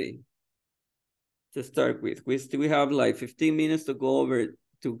than ready to start with. We have like 15 minutes to go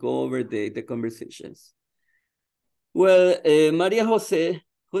over the conversations. Well, Maria Jose,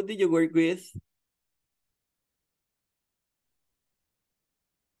 who did you work with?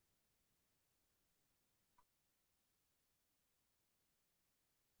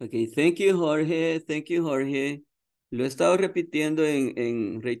 Okay, thank you, Jorge. Thank you, Jorge. Lo he estado repitiendo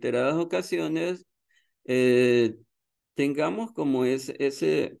en reiteradas ocasiones. Tengamos como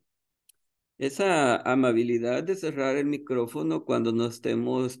esa amabilidad de cerrar el micrófono cuando no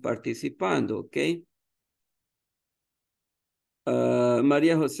estemos participando, ¿ok?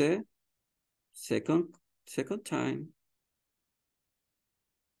 María José, second time.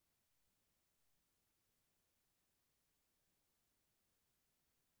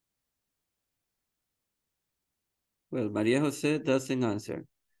 Well, Maria Jose doesn't answer.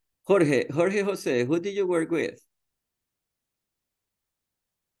 Jorge Jose, who did you work with?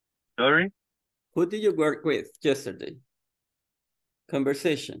 Sorry? Who did you work with yesterday?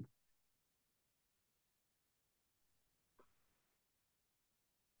 Conversation.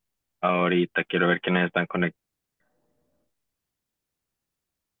 Ahorita quiero ver quiénes están conectados.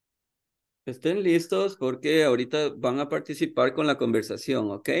 Estén listos porque ahorita van a participar con la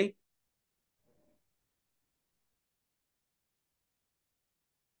conversación, ¿ok?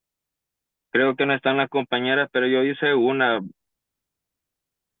 Creo que no están las compañeras, pero yo hice una.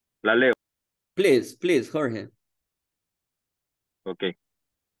 La leo. Please, Jorge. Okay.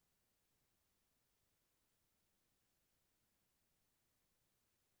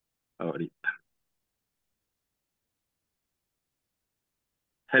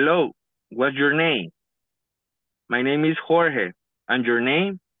 Hello, what's your name? My name is Jorge. And your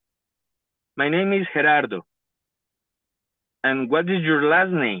name? My name is Gerardo. And what is your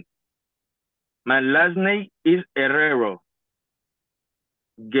last name? My last name is Herrero.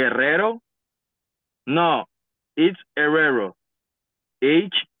 Guerrero? No, it's Herrero.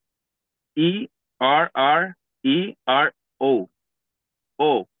 Herrero.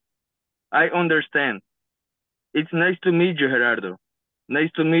 Oh, I understand. It's nice to meet you, Gerardo.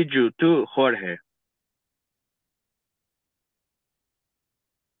 Nice to meet you too, Jorge.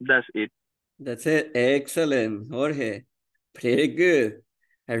 That's it. That's it. Excellent, Jorge. Pretty good.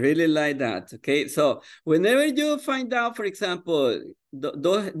 I really like that. Okay, so whenever you find out, for example,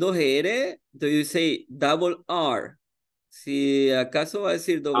 dos R, do you say double R? Si acaso va a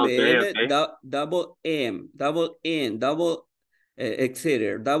decir doble Okay, N, okay. double M, double N, double,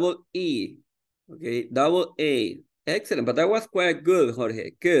 etc., double E, okay, double A. Excellent, but that was quite good,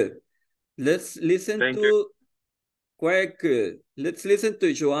 Jorge. Good. Let's listen Thank to, you. quite good. Let's listen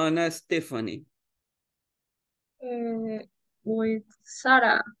to Joanna Stephanie. With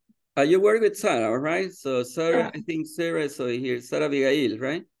Sarah. You work with Sarah, all right? So Sarah, Yeah. I think Sarah is here. Sarah Abigail,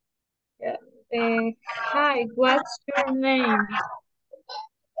 right? Yeah. Hi, what's your name?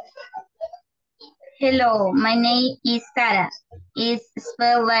 Hello, my name is Sarah. It's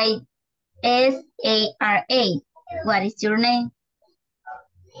spelled like S-A-R-A. What is your name?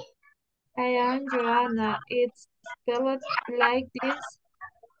 I am Joanna. It's spelled like this.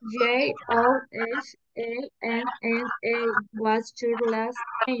 Johnna. What's your last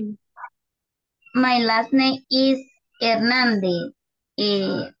name? My last name is Hernandez.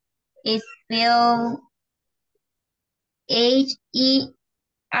 It's spelled Hernandez.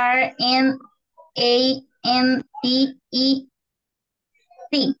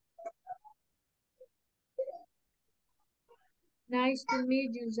 Nice to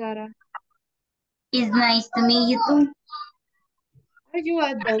meet you, Sarah. It's nice to meet you too. Are you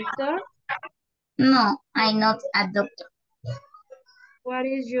a doctor? No, I'm not a doctor. What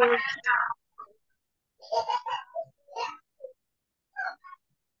is your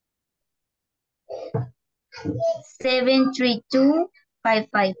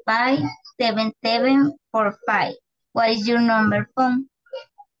 732-555-7745. What is your number phone?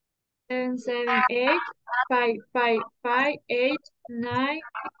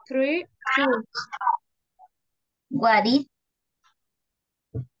 778-555-8932. What is?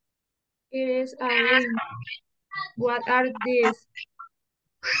 It is a ring. What are these?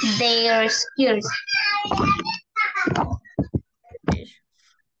 They are skills.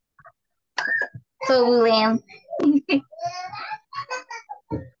 So, William.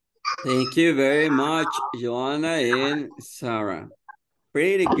 Thank you very much, Joanna and Sarah.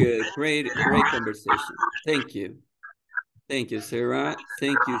 Pretty good. Great conversation. Thank you. Thank you, Sarah.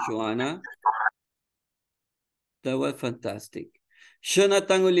 Thank you, Joanna. That was fantastic.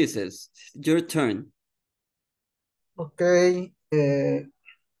 Jonathan Ulises, your turn. Okay,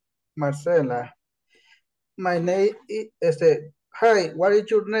 Marcela. My name is, hi, what is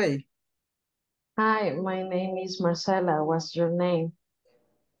your name? Hi, my name is Marcela. What's your name?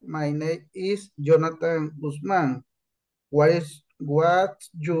 My name is Jonathan Guzman. What's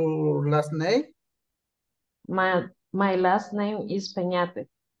your last name? My last name is Peñate.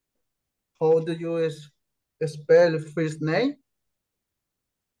 How do you spell first name?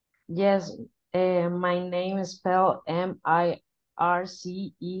 Yes, my name is spelled M-I-R-C-E-L-I-A.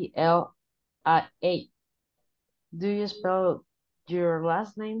 Do you spell your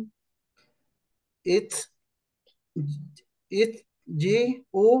last name? It's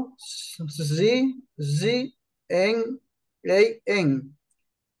G-U-Z-Z-N-A-N.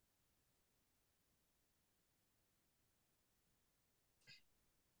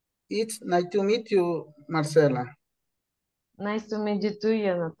 It's nice to meet you, Marcela. Nice to meet you too,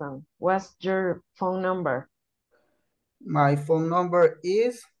 Jonathan. What's your phone number? My phone number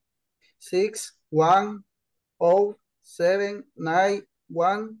is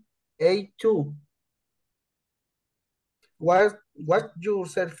 610791182. What your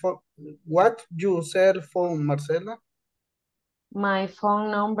cell phone? What your cell phone, Marcela? My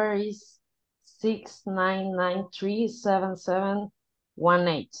phone number is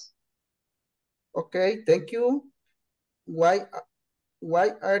 69937718. Okay, thank you. Why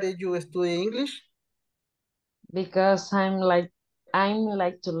are you studying English? Because I'm like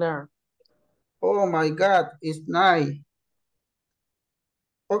to learn. Oh my God, it's nice.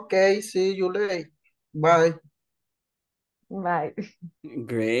 Okay, see you later. Bye. Bye.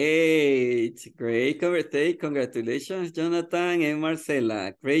 Great conversation. Congratulations, Jonathan and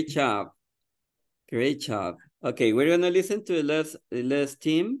Marcela. Great job. Great job. Okay, we're gonna listen to the last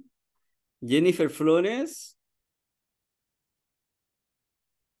team. Jennifer Flores.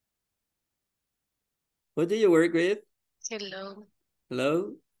 Who do you work with? Hello.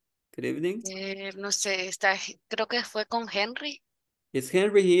 Hello. Good evening. No sé, está, creo que fue con Henry. Is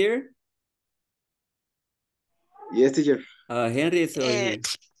Henry here? Yes, teacher. Henry is over here.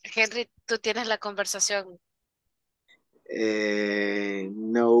 Henry, tú tienes la conversación.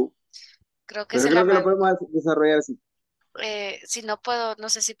 No. Creo que Pero se creo la que lo man... podemos desarrollar así. Si no puedo, no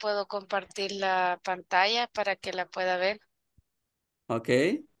sé si puedo compartir la pantalla para que la pueda ver.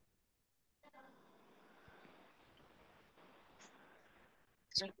 Okay.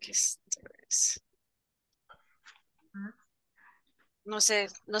 Creo que esto es... no sé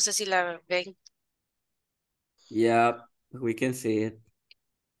si la ven. Yeah, we can see it.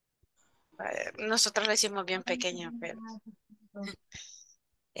 Nosotros la hicimos bien pequeña, pero...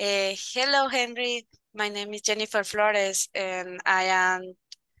 hello, Henry. My name is Jennifer Flores, and I am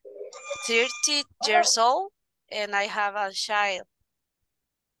 30 years old, and I have a child.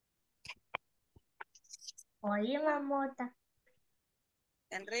 Oye, mamota.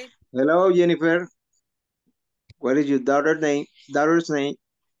 Henry, Hello, Jennifer. What is your daughter's name?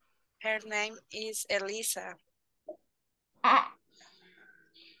 her name is Elisa.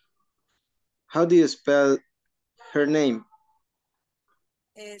 How do you spell her name?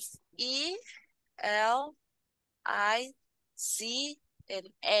 It's E-L-I-C-N-A.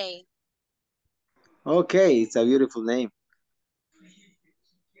 Okay, it's a beautiful name.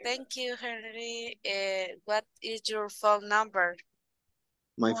 Thank you, Henry. What is your phone number?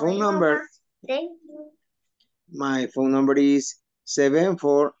 My phone number. Thank you. My phone number is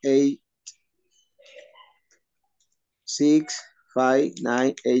 748-65982.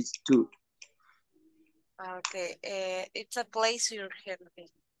 Okay, it's a pleasure, Henry.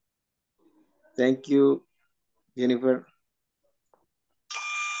 Thank you, Jennifer.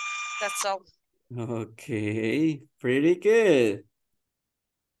 That's all. Okay, pretty good.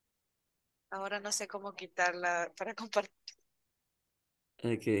 Ahora no sé cómo quitarla para compartir.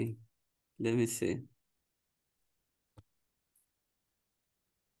 Okay, let me see.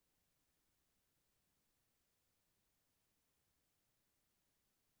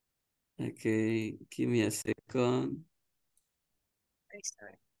 Okay, give me a second.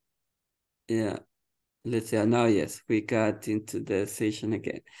 Yeah, let's see. Now, yes, we got into the session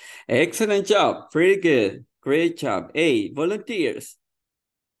again. Excellent job. Pretty good. Great job. Hey, volunteers.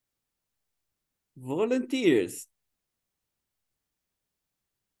 Volunteers.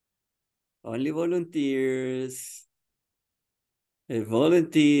 Only volunteers. Hey,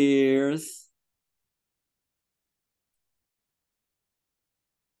 volunteers.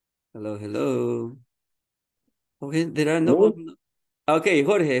 Hello, hello. Okay, there are no. Okay,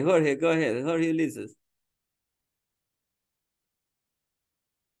 Jorge, go ahead. Jorge Ulises.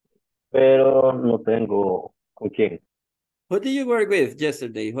 Pero no tengo con quién. Who did you work with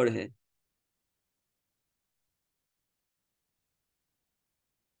yesterday, Jorge?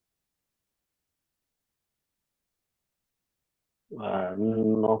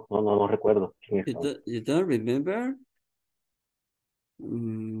 No recuerdo quién estaba. You don't remember?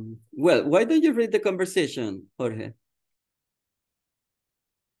 Well, why don't you read the conversation, Jorge?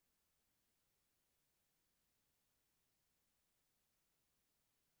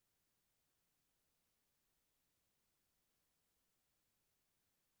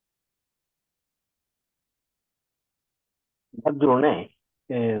 What's your name?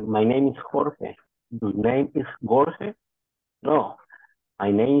 My name is Jorge. Your name is Jorge? No,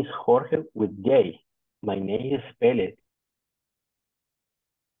 my name is Jorge with J. My name is spelled.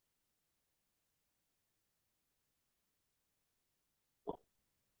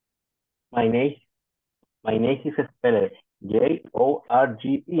 My name is spelled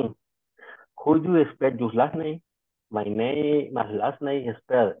Jorge. Could you spell your last name? My last name is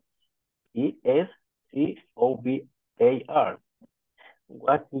spelled Escobar.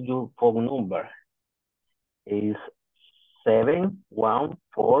 What is your phone number? Is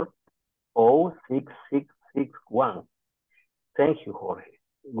 714-06661. Thank you, Jorge.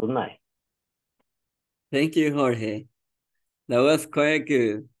 Good night. Thank you, Jorge. That was quite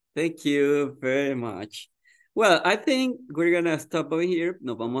good. Thank you very much. Well, I think we're gonna stop over here.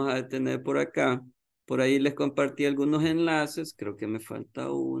 Nos vamos a detener por acá. Por ahí les compartí algunos enlaces. Creo que me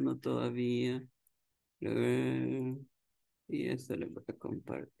falta uno todavía. Y eso les voy a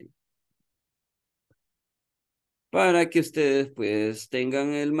compartir. Para que ustedes pues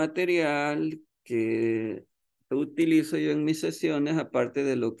tengan el material que utilizo yo en mis sesiones, aparte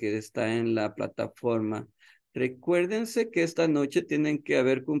de lo que está en la plataforma Recuérdense que esta noche tienen que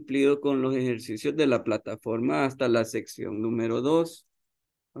haber cumplido con los ejercicios de la plataforma hasta la sección número 2.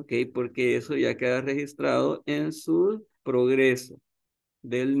 ¿Ok? Porque eso ya queda registrado en su progreso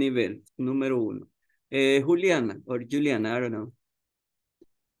del nivel número 1. Juliana, o Juliana, I don't know.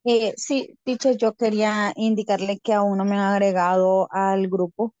 Sí, teacher, yo quería indicarle que aún no me han agregado al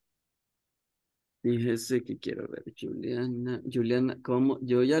grupo. Fíjese que quiero ver, Juliana, ¿cómo?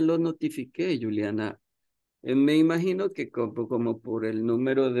 Yo ya lo notifiqué, Juliana. Me imagino que como por el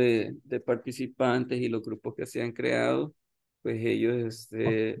número de participantes y los grupos que se han creado, pues ellos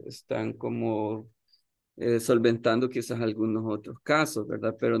están como solventando quizás algunos otros casos,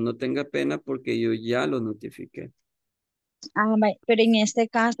 ¿verdad? Pero no tenga pena porque yo ya lo notifiqué. Pero en este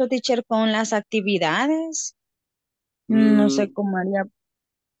caso, teacher, con las actividades, no sé Mm, cómo haría.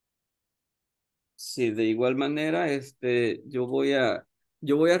 sí, de igual manera, yo voy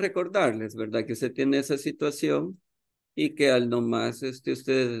a recordarles, ¿verdad? Que se tiene esa situación y que al nomás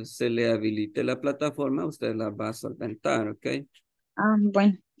usted se le habilite la plataforma, usted la va a solventar, ¿ok?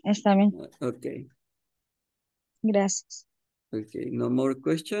 Bueno, está bien. Ok, Gracias. ok. No more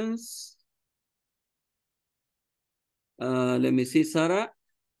questions. Let me see, Sara.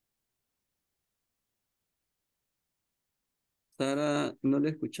 Sara, no le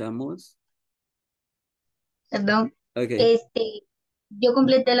escuchamos. Perdón. Ok. Yo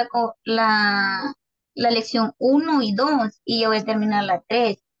completé la lección 1 y 2 y yo voy a terminar la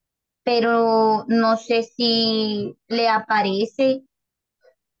 3, pero no sé si le aparece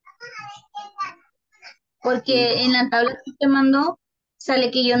Mm, porque en la tabla que usted mandó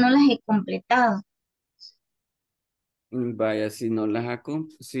sale que yo no las he completado. Vaya,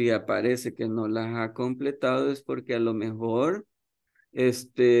 si aparece que no las ha completado es porque a lo mejor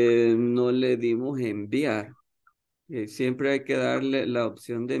no le dimos enviar. Siempre hay que darle la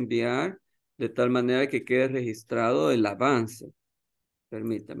opción de enviar de tal manera que quede registrado el avance.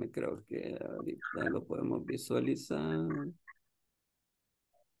 Permítame, creo que ahorita lo podemos visualizar.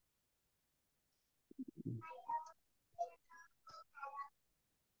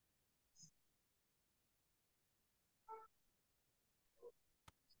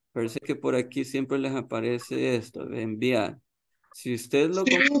 Parece que por aquí siempre les aparece esto, de enviar. Si usted lo...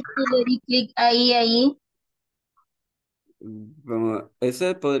 Sí, sí, le di clic ahí. Bueno,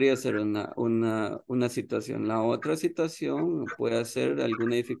 esa podría ser una situación. La otra situación puede ser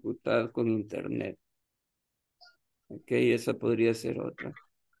alguna dificultad con internet. Ok, esa podría ser otra.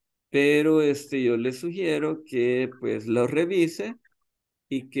 Pero yo le sugiero que pues lo revise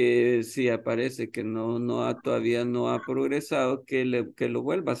y que si aparece que todavía no ha progresado, que lo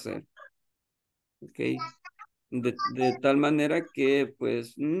vuelva a hacer. Ok, de tal manera que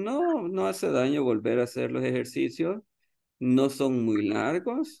pues no hace daño volver a hacer los ejercicios. No son muy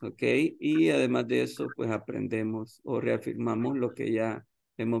largos, ¿ok? Y además de eso, pues aprendemos o reafirmamos lo que ya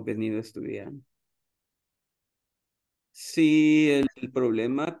hemos venido estudiando. Si el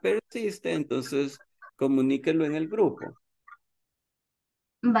problema persiste, entonces comuníquelo en el grupo,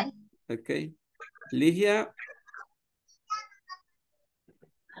 Bye. ¿ok? Ligia,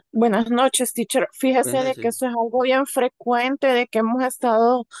 Buenas noches, teacher. Fíjese buenas de que noches. eso es algo bien frecuente de que hemos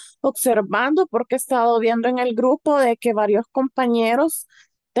estado observando porque he estado viendo en el grupo de que varios compañeros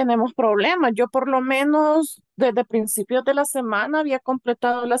tenemos problemas. Yo por lo menos desde principios de la semana había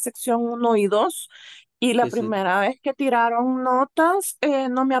completado la sección 1 y 2 y la Sí, sí. primera vez que tiraron notas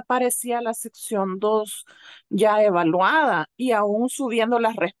no me aparecía la sección 2 ya evaluada y aún subiendo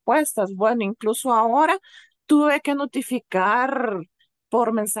las respuestas. Bueno, incluso ahora tuve que notificar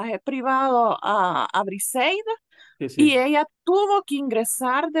por mensaje privado a Briseida Sí, y sí. ella tuvo que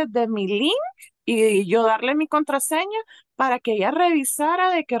ingresar desde mi link y yo darle mi contraseña para que ella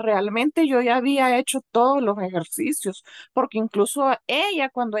revisara de que realmente yo ya había hecho todos los ejercicios, porque incluso ella,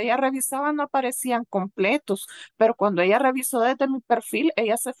 cuando ella revisaba, no aparecían completos, pero cuando ella revisó desde mi perfil,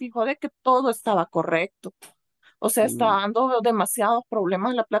 ella se fijó de que todo estaba correcto. O sea, Mm, estaba dando demasiados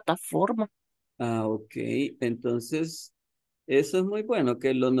problemas en la plataforma. ok. Entonces, eso es muy bueno,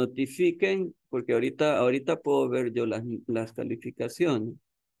 que lo notifiquen, porque ahorita puedo ver yo las calificaciones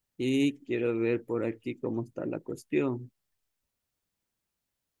y quiero ver por aquí cómo está la cuestión.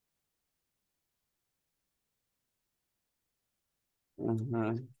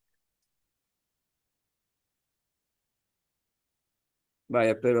 Ajá.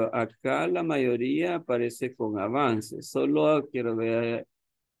 Vaya, pero acá la mayoría aparece con avances. Solo quiero ver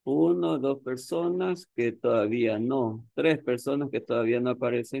uno o dos personas que todavía no. Tres personas que todavía no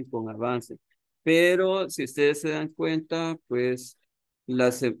aparecen con avances. Pero si ustedes se dan cuenta, pues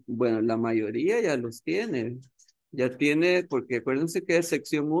bueno, la mayoría ya los tiene. Ya tiene, porque acuérdense que es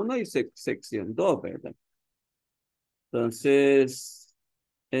sección 1 y sección 2, ¿verdad? Entonces,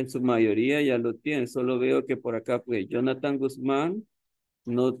 en su mayoría ya lo tienen. Solo veo que por acá, pues, Jonathan Guzmán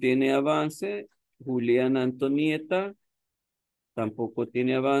no tiene avance. Juliana Antonieta tampoco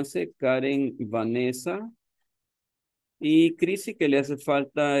tiene avance. Karen Vanessa. Y Crisi, que le hace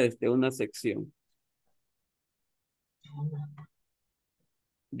falta una sección.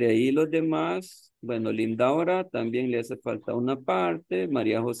 De ahí los demás, bueno, Lindaura también le hace falta una parte.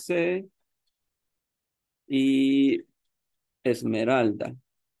 María José y Esmeralda.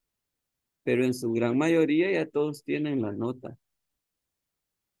 Pero en su gran mayoría ya todos tienen la nota.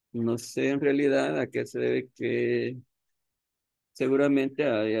 No sé en realidad a qué se debe que seguramente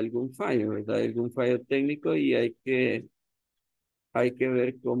hay algún fallo, ¿verdad? Hay algún fallo técnico y hay que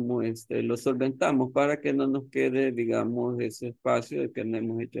ver cómo lo solventamos para que no nos quede, digamos, ese espacio de que no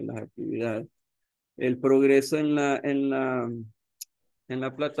hemos hecho las actividades. El progreso en la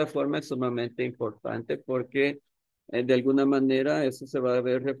plataforma es sumamente importante porque de alguna manera eso se va a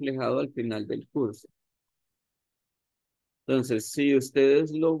ver reflejado al final del curso. Entonces, si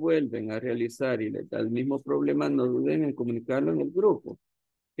ustedes lo vuelven a realizar y les da el mismo problema, no duden en comunicarlo en el grupo,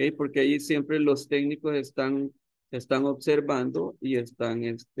 ¿ok? Porque ahí siempre los técnicos están observando y están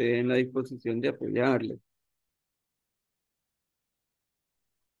en la disposición de apoyarles.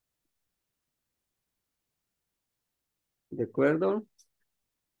 ¿De acuerdo?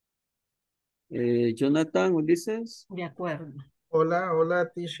 Jonathan, Ulises. De acuerdo. Hola, hola,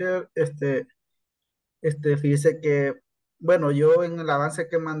 teacher. Fíjese que, bueno, yo en el avance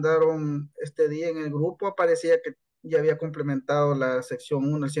que mandaron este día en el grupo aparecía que ya había complementado la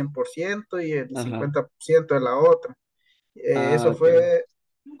sección 1 el 100% y el Ajá. 50% de la otra. Eso Ok. fue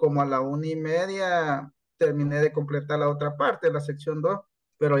como a la 1:30, terminé de completar la otra parte, la sección 2,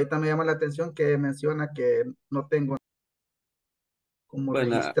 pero ahorita me llama la atención que menciona que no tengo como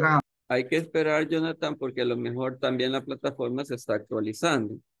Bueno, registrado. hay que esperar, Jonathan, porque a lo mejor también la plataforma se está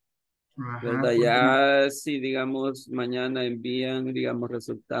actualizando. Ajá, ¿Verdad? porque Ya si, digamos, mañana envían, digamos,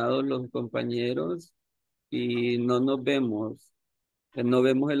 resultados los compañeros y no vemos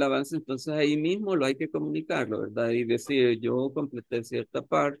el avance, entonces ahí mismo lo hay que comunicarlo, ¿verdad? Y decir, yo completé cierta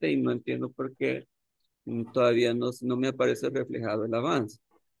parte y no entiendo por qué todavía no me aparece reflejado el avance,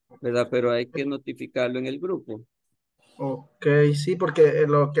 ¿verdad? Pero hay que notificarlo en el grupo. ok, sí, porque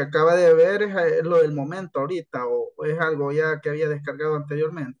lo que acaba de ver es lo del momento ahorita, o es algo ya que había descargado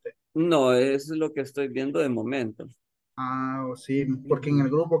anteriormente. No, es lo que estoy viendo de momento. Ah, sí, porque en el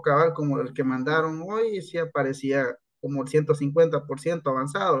Ujú. grupo cabal, como el que mandaron hoy, sí aparecía como el 150%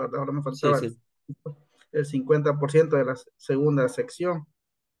 avanzado, ¿verdad? Ahora me Sí, faltaba sí. el 50% de la segunda sección,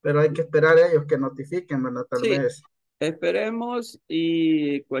 pero hay que esperar a ellos que notifiquen, ¿verdad? Tal Sí, vez. esperemos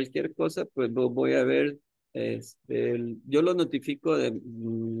y cualquier cosa, pues voy a ver, yo lo notifico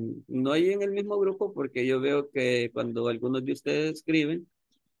no hay en el mismo grupo porque yo veo que cuando algunos de ustedes escriben,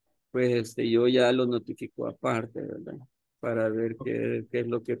 pues yo ya lo notifico aparte, ¿verdad? Para ver qué es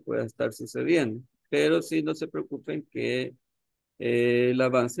lo que pueda estar sucediendo. Pero sí, no se preocupen que el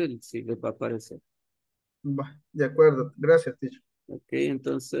avance sí les va a aparecer. Va, de acuerdo, gracias, teacher. Ok,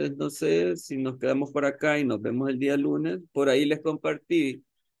 entonces no sé si nos quedamos por acá y nos vemos el día lunes. Por ahí les compartí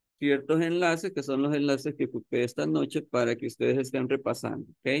ciertos enlaces que son los enlaces que ocupé esta noche para que ustedes estén repasando,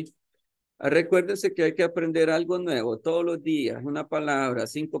 ¿ok? Recuérdense que hay que aprender algo nuevo todos los días, una palabra,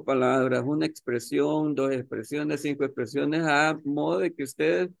 5 palabras, una expresión, 2 expresiones, 5 expresiones, a modo de que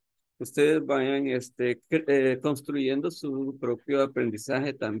ustedes vayan construyendo su propio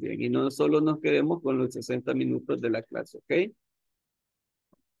aprendizaje también y no solo nos quedemos con los 60 minutos de la clase, ¿ok?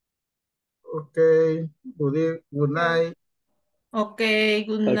 Ok, good night. Okay,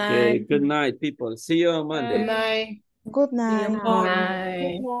 good Okay, night. good night, people. See you on Good Monday. night. Good See you night. Good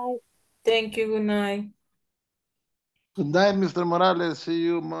Monday. night. Thank you, good night. Good night, Mr. Morales. See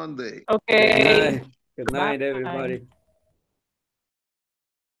you Monday. Good Okay. night. Good night, Bye. everybody.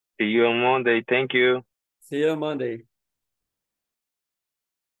 See you on Monday. Thank you. See you on Monday.